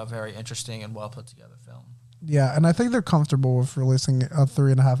like a very interesting and well put together film. Yeah, and I think they're comfortable with releasing a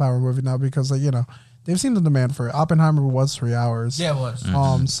 3.5 hour movie now because they've seen the demand for it. Oppenheimer was 3 hours. Yeah, it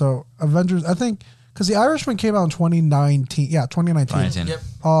was. So Avengers, I think, because The Irishman came out in 2019. Yeah, 2019. Yep.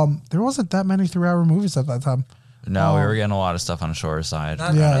 There wasn't that many 3-hour movies at that time. No, we were getting a lot of stuff on the shorter side.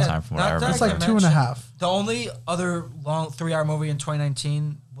 Not- Yeah. Around that time from what I remember. It's like 2.5. The only other long 3-hour movie in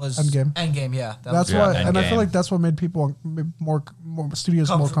 2019 was Endgame. Endgame, yeah. That's Yeah, why, and I Endgame. feel like that's what made people more studios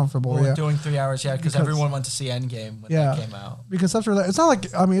more comfortable. Yeah, doing 3 hours, yeah, because everyone went to see Endgame when that came out. because after that, it's not like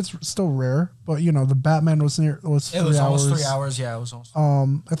it's still rare, but you know, the Batman was 3 It was 3 hours. almost 3 hours, yeah. It was almost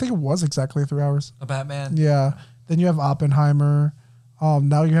I think it was exactly 3 hours. a Batman. Yeah. Then you have Oppenheimer.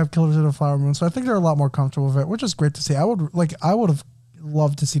 Now you have Killers of the Flower Moon. So I think they're a lot more comfortable with it, which is great to see. I would have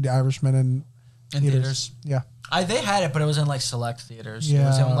loved to see The Irishman in theaters. Yeah. They had it, but it was in like select theaters. It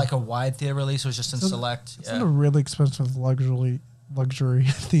was in Yeah. like a wide theater release. It was just in select. It's in the really expensive luxury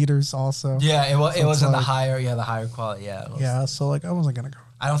theaters also. Yeah, it was. So It was it's in the like- higher quality. Yeah. It was. Yeah. So like I wasn't gonna go.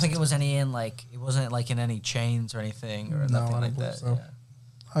 I don't think it was it wasn't like in any chains or anything or No, nothing I don't like believe that. so. Yeah.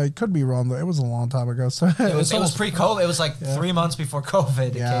 I could be wrong though. It was a long time ago. So It was pre-COVID. It was like 3 months before COVID.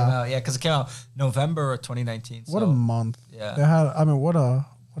 It came Yeah. out. Yeah, because it came out November of 2019. What a so, month. Yeah. They had. I mean, what a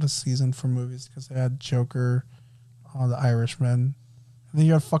season for movies because they had Joker, The Irishman, and then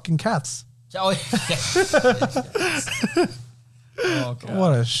you had fucking Cats. Oh, yeah. Oh, God.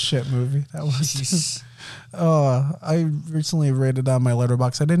 What a shit movie that was. I recently rated on my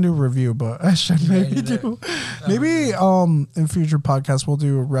Letterboxd. I didn't do a review, but I should maybe rated it. do. Maybe in future podcasts we'll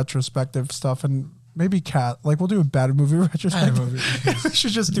do retrospective stuff and maybe we'll do a bad movie retrospective. We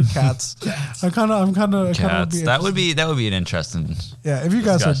should just do Cats. I'm kind of Cats. That would be an interesting. yeah. If you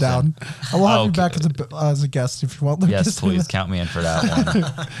guys are discussion. down, I will have you Okay. back as a guest if you want. Yes, Lucas. please count me in for that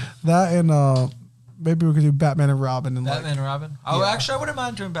one. That and maybe we could do Batman and Robin and Batman and Robin. Oh, actually, I wouldn't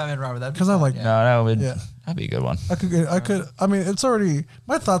mind doing Batman and Robin. because I like No, that'd be a good one. I could. I mean, it's already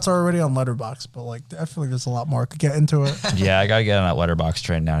my thoughts are already on Letterboxd, but like I feel like there's a lot more I could get into it. Yeah, I gotta get on that letterbox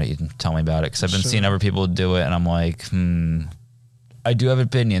train now that you tell me about it because I've been Sure. seeing other people do it, and I'm like, I do have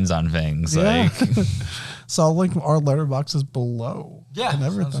opinions on things, Yeah. like, So I'll link our letterboxes below. Yeah, and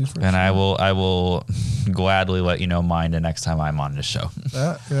everything. sounds For and sure. I will gladly let you know mine the next time I'm on the show.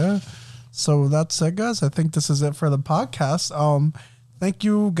 Yeah. So that's it, guys. I think this is it for the podcast. Thank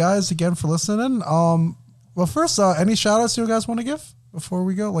you guys again for listening. Well, first, any shout outs you guys want to give before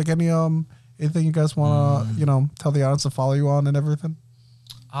we go? Like any anything you guys want to tell the audience to follow you on and everything?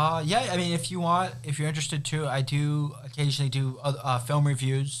 Yeah, I mean, if you're interested too, I do occasionally do film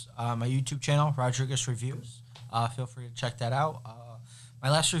reviews. My YouTube channel, Rodriguez Reviews. Feel free to check that out. My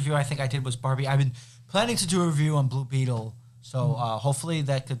last review I think I did was Barbie. I've been planning to do a review on Blue Beetle, so hopefully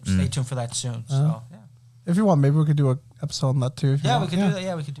that could stay tuned for that soon. So yeah, If you want, maybe we could do an episode on that too. If you yeah, we want. could do that.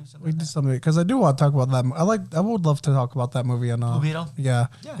 Yeah, we could do something. We like do that. something because I do want to talk about that. I would love to talk about that movie and Blue Beetle? Yeah,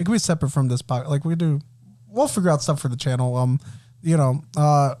 Yeah. it could be separate from this podcast. Like we'll figure out stuff for the channel.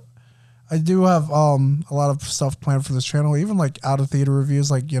 I do have a lot of stuff planned for this channel, even like out of theater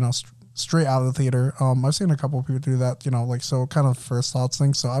reviews, like straight out of the theater. I've seen a couple of people do that. So kind of first thoughts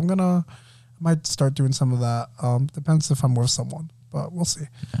thing. So might start doing some of that. Depends if I'm with someone, but we'll see.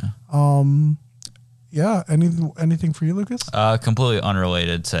 Yeah. Anything for you, Lucas? Completely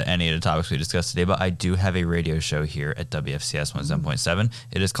unrelated to any of the topics we discussed today, but I do have a radio show here at WFCS 107.7.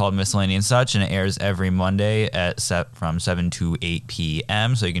 It is called Miscellaneous and Such, and it airs every Monday from 7 to 8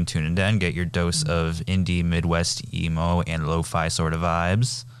 p.m. So you can tune in then, get your dose of indie, Midwest, emo, and lo-fi sort of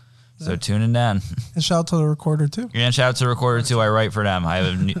vibes. So tune in then. And shout out to the recorder too. You're going to shout out to the recorder too. I write for them. I have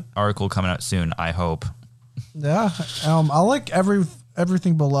an article coming out soon, I hope. Yeah. I'll link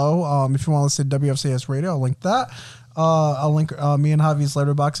everything below. If you want to listen to WFCS Radio, I'll link that. I'll link me and Javi's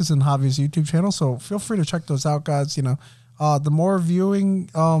letterboxes and Javi's YouTube channel. So feel free to check those out, guys. The more viewing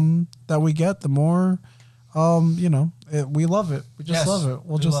that we get, the more we love it. We just love it.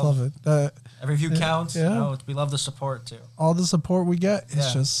 We'll just love it. Every view counts. Yeah. We love the support too. All the support we get,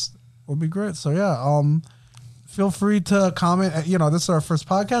 it's just will be great. So yeah, feel free to comment. This is our first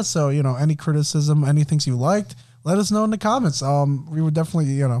podcast, so any criticism, any things you liked, let us know in the comments. We would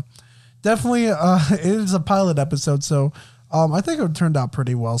definitely, it is a pilot episode, so I think it turned out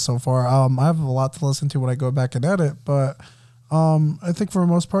pretty well so far. I have a lot to listen to when I go back and edit, but I think for the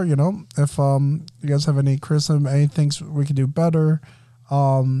most part, if you guys have any criticism, any things we could do better,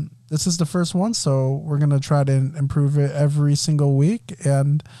 this is the first one, so we're gonna try to improve it every single week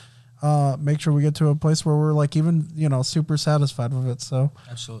and make sure we get to a place where we're like even super satisfied with it. So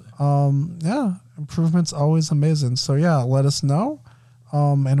Absolutely. yeah, improvement's always amazing. So yeah, let us know,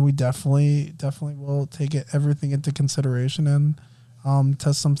 and we definitely will take everything into consideration and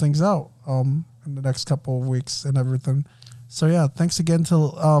test some things out in the next couple of weeks and everything. So yeah, thanks again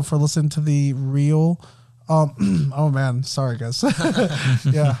for listening to the real. Oh man, sorry guys.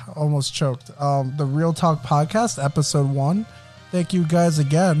 Yeah, almost choked. The Real Talk Podcast, episode 1. Thank you guys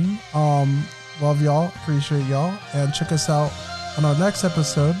again. Love y'all, appreciate y'all, and check us out on our next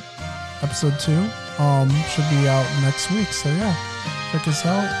episode, episode 2. Should be out next week. So yeah, check us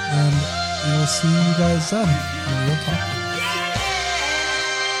out, and we will see you guys then on Real Talk.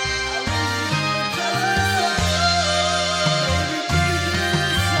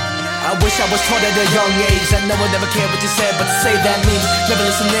 I wish I was taught at a young age that no one ever cared what you said, but to say that means never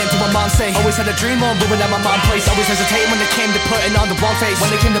listening to what mom say. Always had a dream on moving at my mom's place. Always hesitating when it came to putting on the wrong face.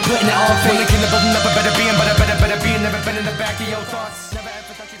 When it came to putting it on face. When it came to building up a better being